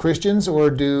raise them as Christians, or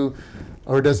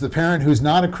does the parent who's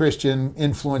not a Christian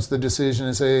influence the decision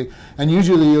and say? And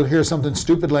usually you'll hear something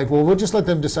stupid like, "Well, we'll just let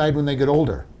them decide when they get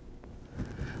older."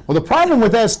 Well, the problem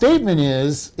with that statement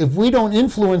is, if we don't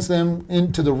influence them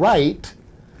into the right,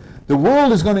 the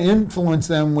world is going to influence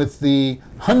them with the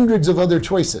hundreds of other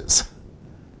choices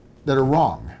that are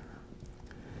wrong.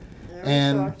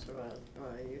 And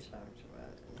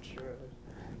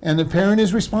And the parent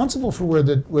is responsible for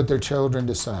what their children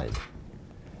decide.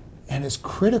 And it's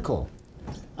critical.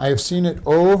 I have seen it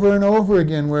over and over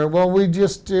again where, we're going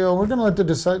to let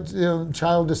the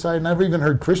child decide. And I've even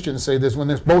heard Christians say this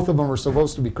when both of them are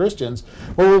supposed to be Christians.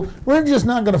 Well, we're just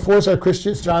not going to force our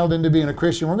Christian child into being a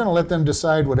Christian. We're going to let them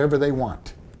decide whatever they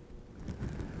want.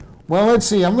 Well, let's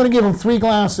see. I'm going to give them 3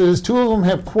 glasses. 2 of them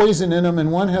have poison in them,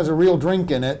 and 1 has a real drink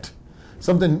in it,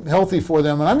 something healthy for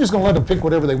them. And I'm just going to let them pick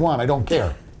whatever they want. I don't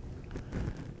care.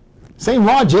 Same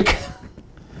logic.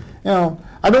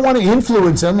 I don't want to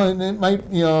influence them. It might,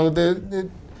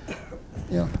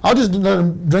 I'll just let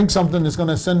them drink something that's going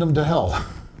to send them to hell.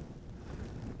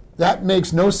 That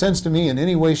makes no sense to me in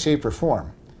any way, shape, or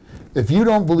form. If you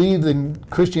don't believe in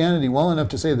Christianity well enough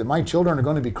to say that my children are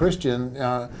going to be Christian,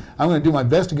 I'm going to do my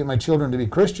best to get my children to be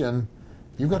Christian,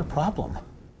 you've got a problem.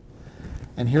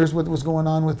 And here's what was going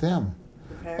on with them.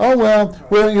 Oh, well,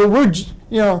 we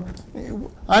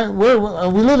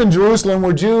live in Jerusalem.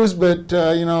 We're Jews, but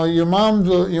your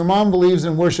mom believes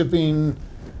in worshiping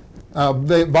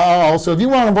Baal. So if you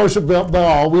want to worship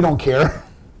Baal, we don't care.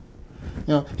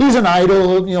 He's an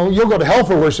idol. You'll go to hell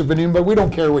for worshiping him, but we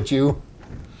don't care what you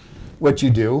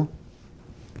do.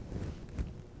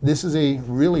 This is a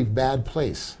really bad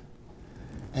place.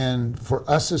 And for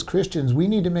us as Christians, we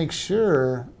need to make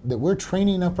sure that we're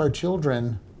training up our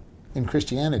children in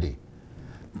Christianity.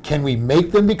 Can we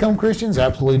make them become Christians?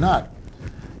 Absolutely not.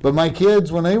 But my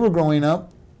kids, when they were growing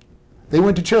up, they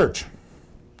went to church.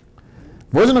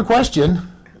 Wasn't a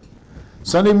question.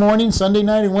 Sunday morning, Sunday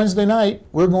night, and Wednesday night,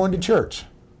 we're going to church.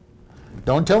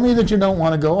 Don't tell me that you don't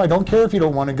want to go. I don't care if you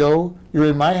don't want to go. You're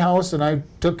in my house, and I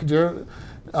took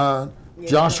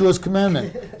Joshua's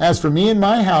commandment. As for me and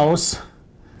my house,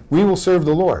 we will serve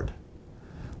the Lord.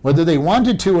 Whether they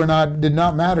wanted to or not did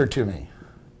not matter to me.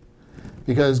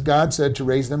 Because God said to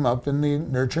raise them up in the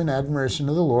nurture and admiration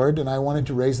of the Lord, and I wanted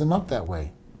to raise them up that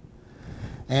way.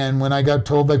 And when I got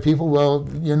told by people, well,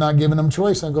 you're not giving them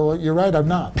choice, I go, you're right, I'm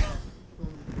not.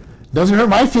 Doesn't hurt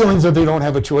my feelings that they don't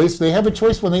have a choice. They have a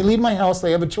choice. When they leave my house,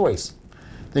 they have a choice.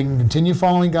 They can continue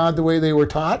following God the way they were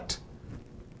taught,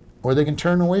 or they can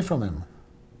turn away from Him.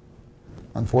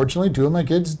 Unfortunately, 2 of my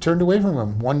kids turned away from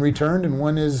Him. One returned, and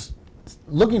one is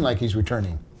looking like he's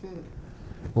returning.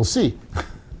 We'll see.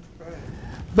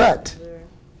 But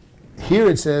here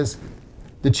it says,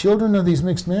 the children of these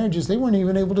mixed marriages, they weren't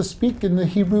even able to speak in the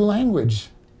Hebrew language.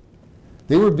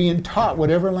 They were being taught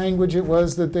whatever language it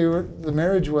was that the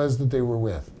marriage was that they were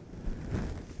with.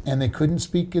 And they couldn't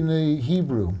speak in the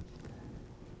Hebrew.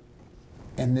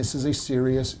 And this is a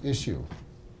serious issue.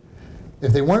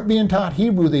 If they weren't being taught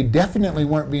Hebrew, they definitely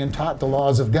weren't being taught the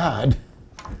laws of God.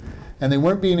 And they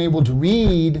weren't being able to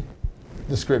read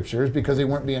the scriptures because they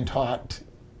weren't being taught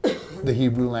the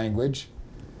Hebrew language.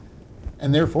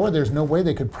 And therefore, there's no way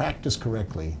they could practice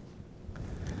correctly.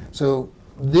 So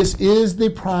this is the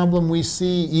problem we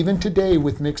see even today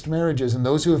with mixed marriages, and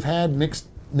those who have had mixed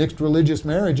religious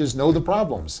marriages know the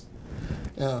problems.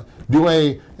 Do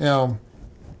I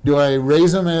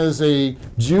raise them as a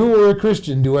Jew or a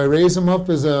Christian? Do I raise them up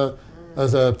as a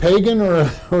pagan or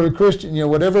a Christian?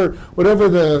 Whatever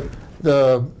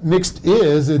the mixed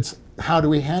is, it's how do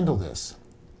we handle this?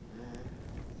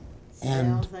 I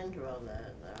don't think about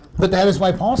that, though. But that is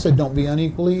why Paul said, "Don't be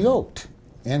unequally yoked."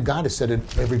 And God has said it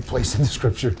every place in the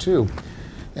Scripture too.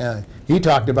 He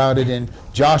talked about it in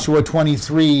Joshua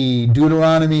 23,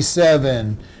 Deuteronomy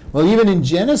 7. Well, even in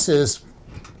Genesis,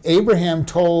 Abraham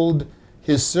told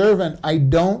his servant, I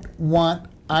don't want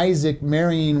Isaac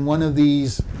marrying one of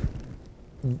these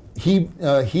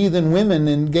heathen women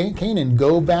in Canaan.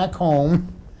 Go back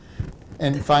home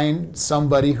and find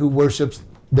somebody who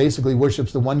basically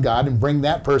worships the one God, and bring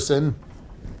that person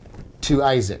to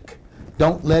Isaac.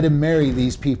 Don't let him marry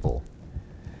these people.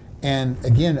 And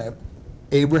again,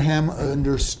 Abraham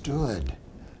understood.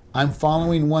 I'm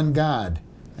following one God.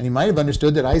 And he might have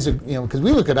understood that Isaac, because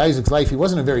we look at Isaac's life, he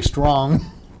wasn't a very strong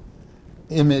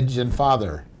image and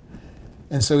father.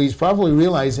 And so he's probably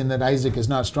realizing that Isaac is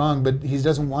not strong, but he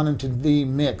doesn't want him to be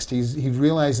mixed. He's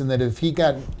realizing that if he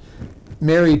got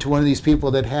married to one of these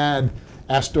people that had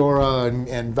Astorah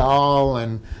and Baal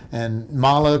and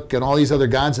Moloch and all these other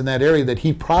gods in that area, that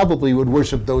he probably would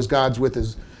worship those gods with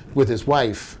his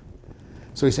wife.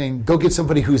 So he's saying, go get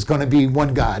somebody who's going to be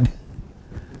one God.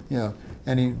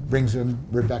 And he brings him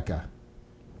Rebekah.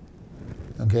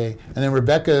 Okay, and then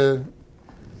Rebekah,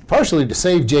 partially to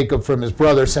save Jacob from his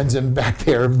brother, sends him back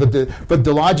there. But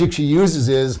the logic she uses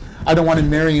is, I don't want him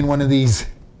marrying one of these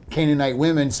Canaanite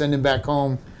women. Send him back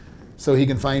home so he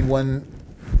can find one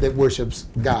that worships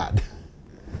God.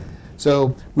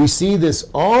 So we see this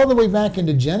all the way back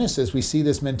into Genesis. We see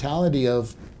this mentality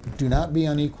of do not be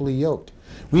unequally yoked.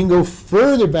 We can go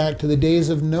further back to the days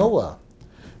of Noah,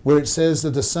 where it says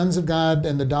that the sons of God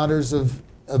and the daughters of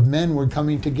men were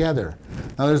coming together.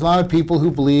 Now there's a lot of people who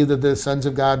believe that the sons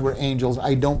of God were angels.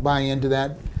 I don't buy into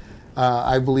that.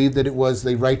 I believe that it was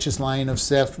the righteous line of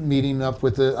Seth meeting up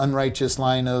with the unrighteous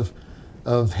line of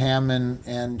Ham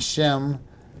and Shem,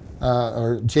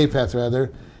 or Japheth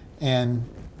rather, and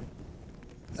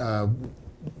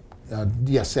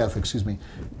Seth, excuse me.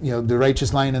 The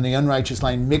righteous line and the unrighteous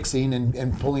line mixing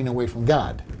and pulling away from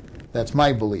God. That's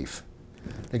my belief.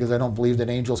 Because I don't believe that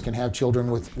angels can have children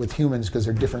with humans because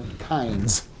they're different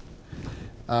kinds.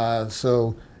 But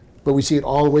we see it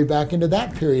all the way back into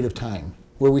that period of time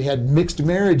where we had mixed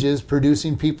marriages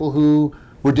producing people who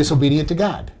were disobedient to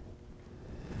God.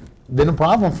 Been a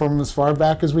problem from as far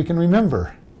back as we can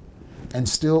remember, and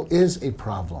still is a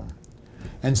problem.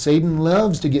 And Satan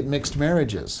loves to get mixed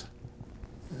marriages.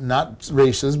 Not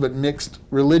races, but mixed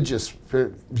religious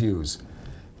views.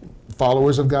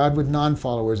 Followers of God with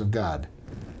non-followers of God.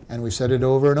 And we've said it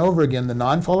over and over again, the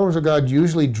non-followers of God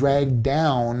usually drag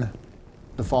down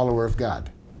the follower of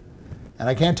God. And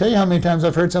I can't tell you how many times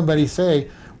I've heard somebody say,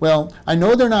 well, I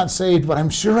know they're not saved, but I'm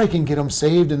sure I can get them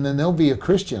saved and then they'll be a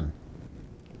Christian.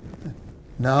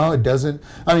 No, it doesn't.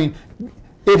 I mean,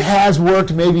 it has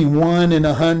worked maybe 1 in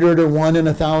 100 or 1 in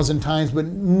 1,000 times, but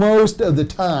most of the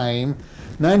time,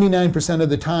 99% of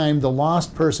the time, the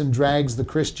lost person drags the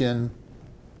Christian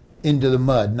into the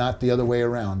mud, not the other way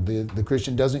around. The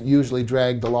Christian doesn't usually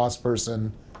drag the lost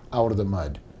person out of the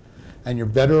mud. And you're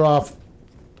better off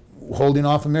holding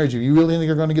off on marriage. If you really think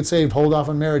you're going to get saved, hold off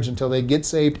on marriage until they get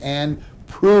saved and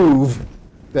prove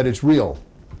that it's real.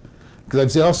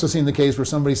 Because I've also seen the case where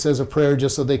somebody says a prayer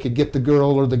just so they could get the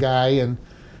girl or the guy, and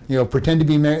pretend to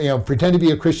be pretend to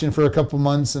be a Christian for a couple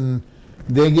months, and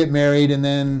they get married, and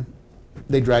then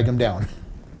they drag them down.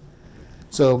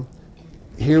 So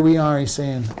here we are. He's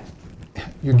saying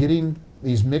you're getting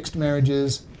these mixed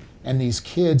marriages, and these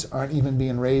kids aren't even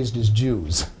being raised as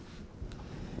Jews.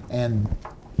 And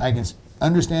I can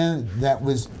understand that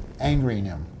was angering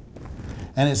him.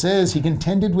 And it says he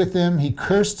contended with them, he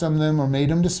cursed some of them or made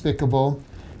them despicable.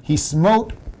 He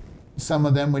smote some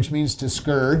of them, which means to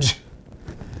scourge.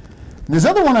 And this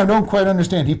other one I don't quite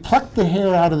understand. He plucked the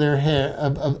hair out of their hair,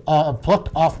 plucked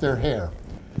off their hair.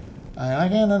 And I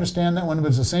can't understand that one, but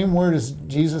it's the same word as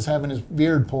Jesus having his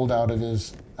beard pulled out of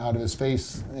his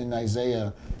face in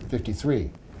Isaiah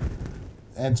 53.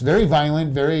 And it's very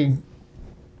violent, very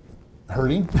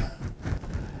hurting.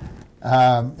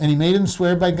 And he made him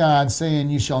swear by God,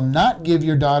 saying, you shall not give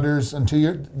your daughters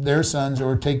unto their sons,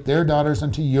 or take their daughters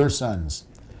unto your sons.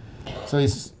 So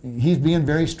he's being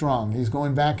very strong. He's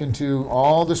going back into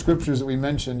all the scriptures that we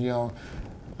mentioned.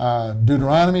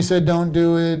 Deuteronomy said don't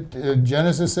do it.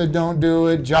 Genesis said don't do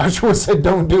it. Joshua said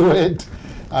don't do it.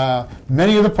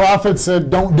 Many of the prophets said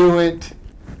don't do it.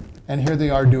 And here they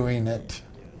are doing it.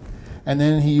 And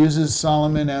then he uses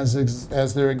Solomon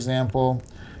as their example.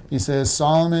 He says,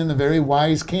 Solomon, the very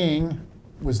wise king,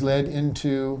 was led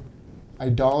into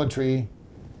idolatry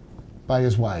by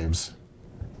his wives.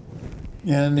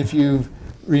 And if you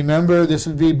remember, this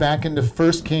would be back into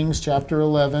 1 Kings chapter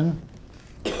 11,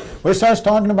 where it starts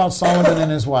talking about Solomon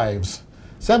and his wives.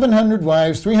 700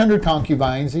 wives, 300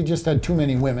 concubines. He just had too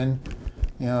many women.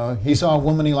 He saw a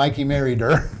woman he liked, he married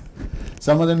her.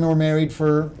 Some of them were married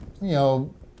for,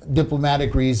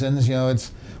 diplomatic reasons.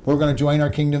 We're going to join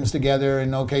our kingdoms together,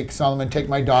 and okay, Solomon, take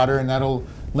my daughter, and that'll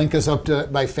link us up to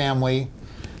my family.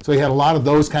 So he had a lot of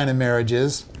those kind of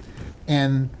marriages.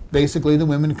 And basically the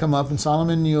women come up, and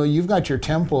Solomon, you've got your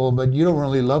temple, but you don't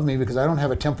really love me because I don't have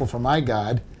a temple for my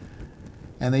God.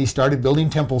 And he started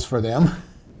building temples for them.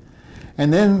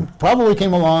 And then probably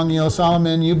came along,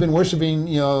 Solomon, you've been worshiping,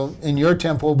 in your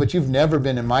temple, but you've never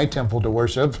been in my temple to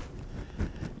worship.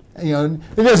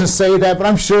 It doesn't say that, but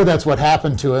I'm sure that's what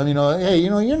happened to him. Hey,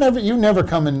 you never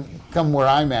come where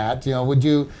I'm at. Would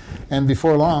you? And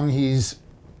before long, he's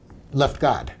left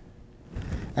God.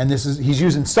 And he's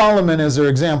using Solomon as their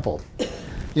example.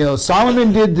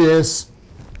 Solomon did this,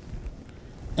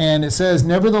 and it says,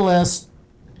 nevertheless,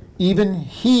 even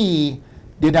he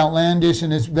did outlandish,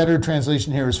 and its better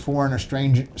translation here is foreign or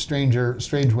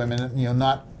strange women,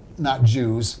 not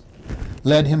Jews,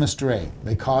 led him astray.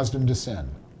 They caused him to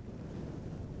sin.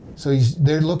 So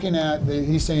they're looking at,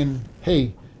 he's saying,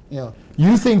 hey,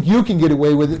 you think you can get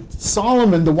away with it.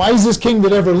 Solomon, the wisest king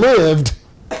that ever lived,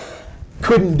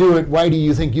 couldn't do it. Why do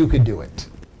you think you could do it?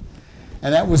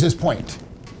 And that was his point.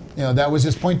 That was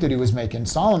his point that he was making.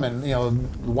 Solomon,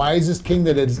 the wisest king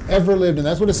that has ever lived, and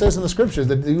that's what it says in the scriptures,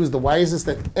 that he was the wisest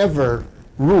that ever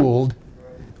ruled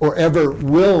or ever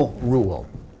will rule.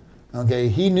 Okay,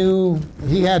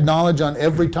 he had knowledge on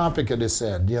every topic, it is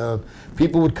said.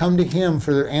 People would come to him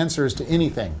for their answers to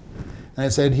anything. And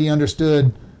it said he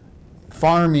understood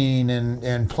farming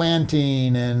and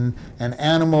planting and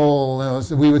animal,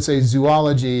 we would say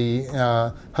zoology,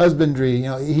 husbandry.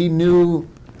 He knew.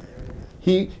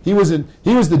 He was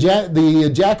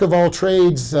the jack of all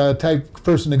trades type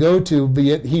person to go to, but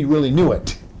yet he really knew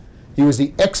it. He was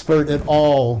the expert at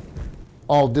all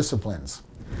disciplines.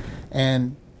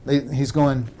 And he's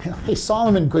going, hey,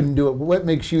 Solomon couldn't do it. What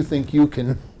makes you think you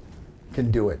can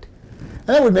do it? And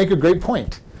that would make a great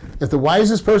point. If the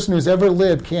wisest person who's ever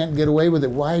lived can't get away with it,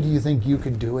 why do you think you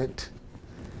could do it?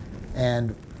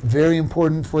 And very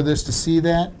important for this to see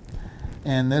that.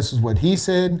 And this is what he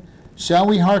said. Shall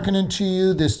we hearken unto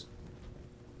you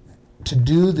to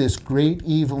do this great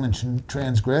evil and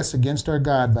transgress against our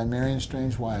God by marrying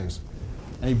strange wives?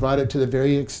 And he brought it to the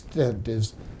very extent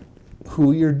is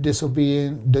who you're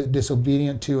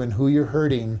disobedient to and who you're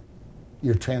hurting,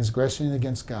 you're transgressing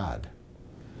against God.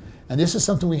 And this is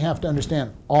something we have to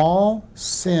understand. All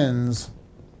sins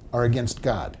are against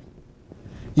God.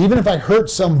 Even if I hurt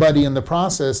somebody in the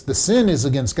process, the sin is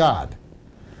against God.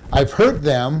 I've hurt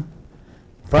them,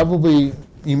 probably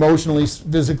emotionally,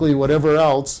 physically, whatever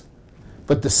else,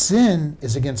 but the sin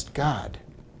is against God.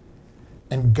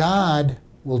 And God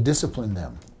will discipline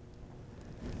them.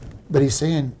 But he's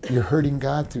saying, you're hurting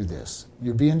God through this.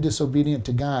 You're being disobedient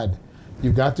to God.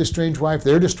 You've got this strange wife.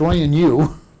 They're destroying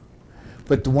you.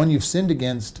 But the one you've sinned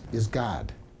against is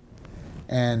God.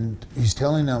 And he's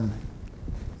telling them,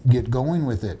 get going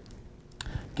with it.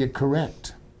 Get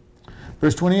correct.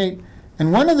 Verse 28,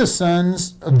 and one of the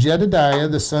sons of Jedediah,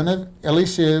 the son of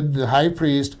Eliashib, the high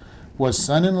priest, was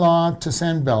son-in-law to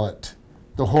Sanballat,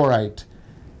 the Horite.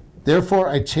 Therefore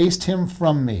I chased him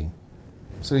from me.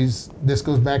 So this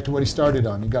goes back to what he started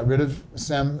on. He got rid of He's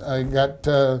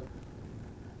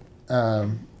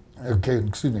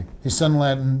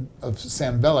son-in-law of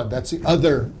Sanballat. That's the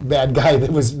other bad guy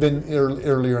that was been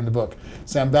earlier in the book.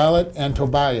 Sanballat and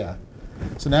Tobiah.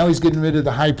 So now he's getting rid of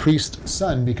the high priest's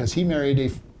son because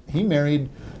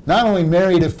not only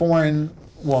married a foreign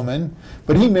woman,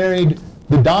 but he married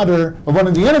the daughter of one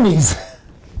of the enemies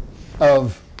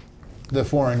of the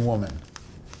foreign woman.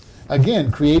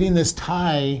 Again, creating this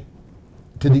tie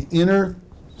to the inner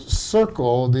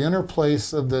circle, the inner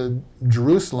place of the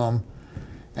Jerusalem.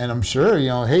 And I'm sure,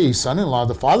 hey, son-in-law,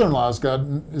 the father-in-law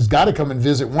has got to come and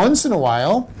visit once in a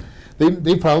while.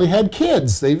 They probably had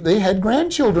kids. They had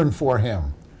grandchildren for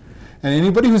him. And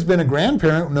anybody who's been a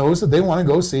grandparent knows that they want to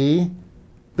go see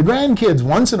the grandkids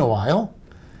once in a while.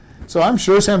 So I'm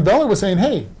sure Sanballat was saying,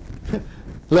 hey,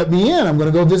 let me in. I'm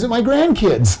going to go visit my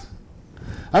grandkids.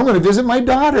 I'm going to visit my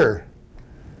daughter.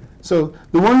 So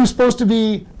the one who's supposed to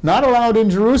be not allowed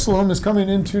in Jerusalem is coming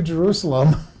into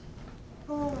Jerusalem.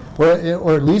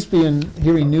 Or at least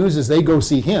hearing news as they go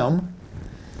see him.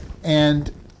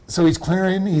 And so he's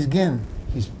putting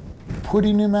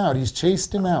him out. He's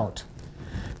chased him out.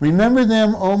 Remember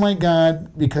them, O my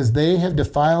God, because they have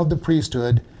defiled the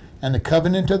priesthood and the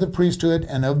covenant of the priesthood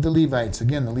and of the Levites.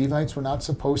 Again, the Levites were not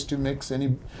supposed to mix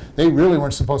they really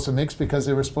weren't supposed to mix because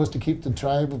they were supposed to keep the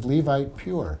tribe of Levite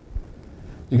pure.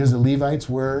 Because the Levites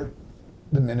were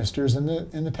the ministers in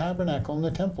the tabernacle and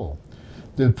the temple.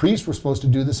 The priests were supposed to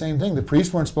do the same thing. The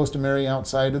priests weren't supposed to marry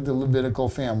outside of the Levitical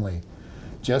family,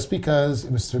 just because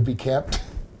it was to be kept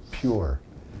pure,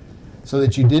 so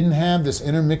that you didn't have this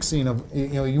intermixing of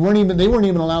they weren't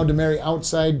even allowed to marry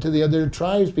outside to the other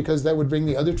tribes because that would bring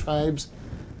the other tribes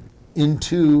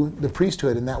into the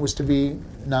priesthood, and that was to be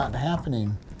not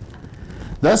happening.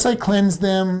 Thus I cleansed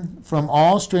them from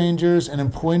all strangers and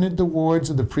appointed the wards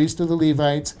of the priests of the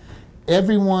Levites,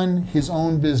 everyone his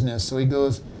own business. So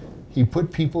he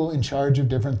put people in charge of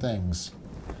different things,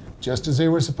 just as they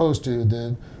were supposed to.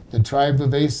 The tribe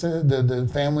of Asaph, the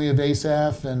family of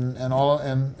Asaph, and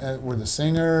were the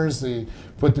singers. They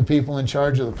put the people in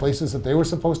charge of the places that they were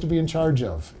supposed to be in charge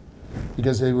of,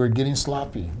 because they were getting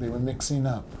sloppy. They were mixing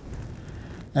up.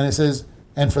 And it says,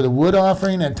 and for the wood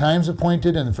offering at times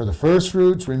appointed, and for the first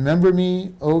fruits, remember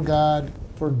me, O God,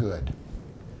 for good.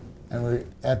 And we're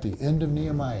at the end of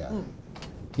Nehemiah.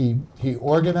 He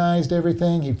organized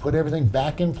everything. He put everything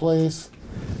back in place.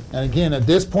 And again, at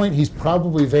this point, he's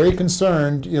probably very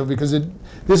concerned, because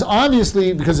this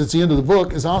obviously, because it's the end of the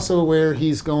book, is also where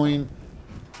he's going,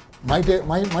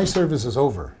 my service is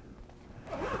over.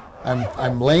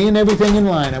 I'm laying everything in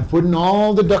line. I'm putting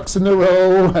all the ducks in a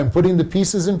row. I'm putting the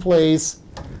pieces in place.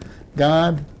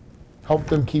 God, help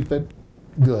them keep it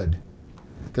good.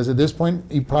 Because at this point,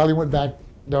 he probably went back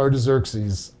to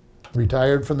Artaxerxes,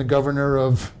 retired from the governor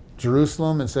of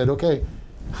Jerusalem, and said, okay,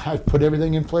 I've put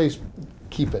everything in place.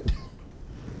 Keep it.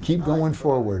 Keep going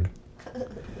forward.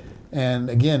 And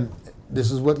again,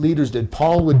 this is what leaders did.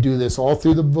 Paul would do this all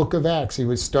through the book of Acts. He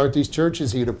would start these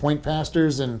churches. He'd appoint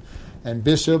pastors and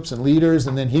bishops and leaders,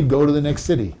 and then he'd go to the next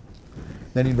city.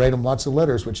 Then he'd write them lots of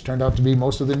letters, which turned out to be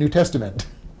most of the New Testament,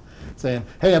 saying,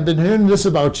 hey, I've been hearing this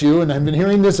about you, and I've been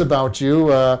hearing this about you.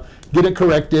 Get it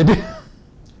corrected.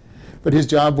 But his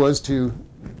job was to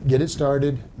get it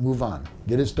started, move on.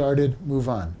 Get it started, move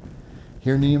on.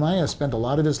 Here Nehemiah spent a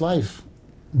lot of his life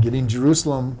getting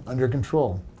Jerusalem under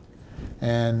control.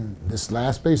 And this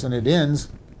last base, and it ends,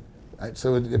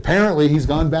 so apparently he's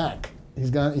gone back.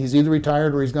 He's either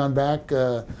retired or he's gone back,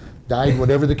 died,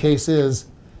 whatever the case is.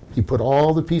 He put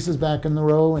all the pieces back in the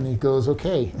row, and he goes,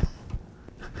 okay,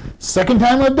 second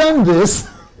time I've done this,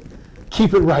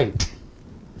 keep it right.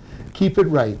 Keep it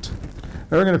right.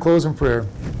 Now we're going to close in prayer.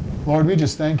 Lord, we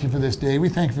just thank you for this day. We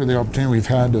thank you for the opportunity we've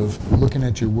had of looking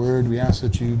at your word. We ask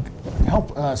that you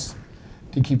help us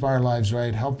to keep our lives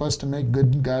right. Help us to make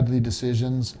good, godly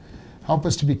decisions. Help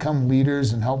us to become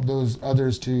leaders and help those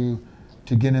others to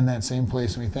get in that same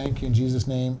place. And we thank you in Jesus'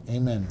 name. Amen.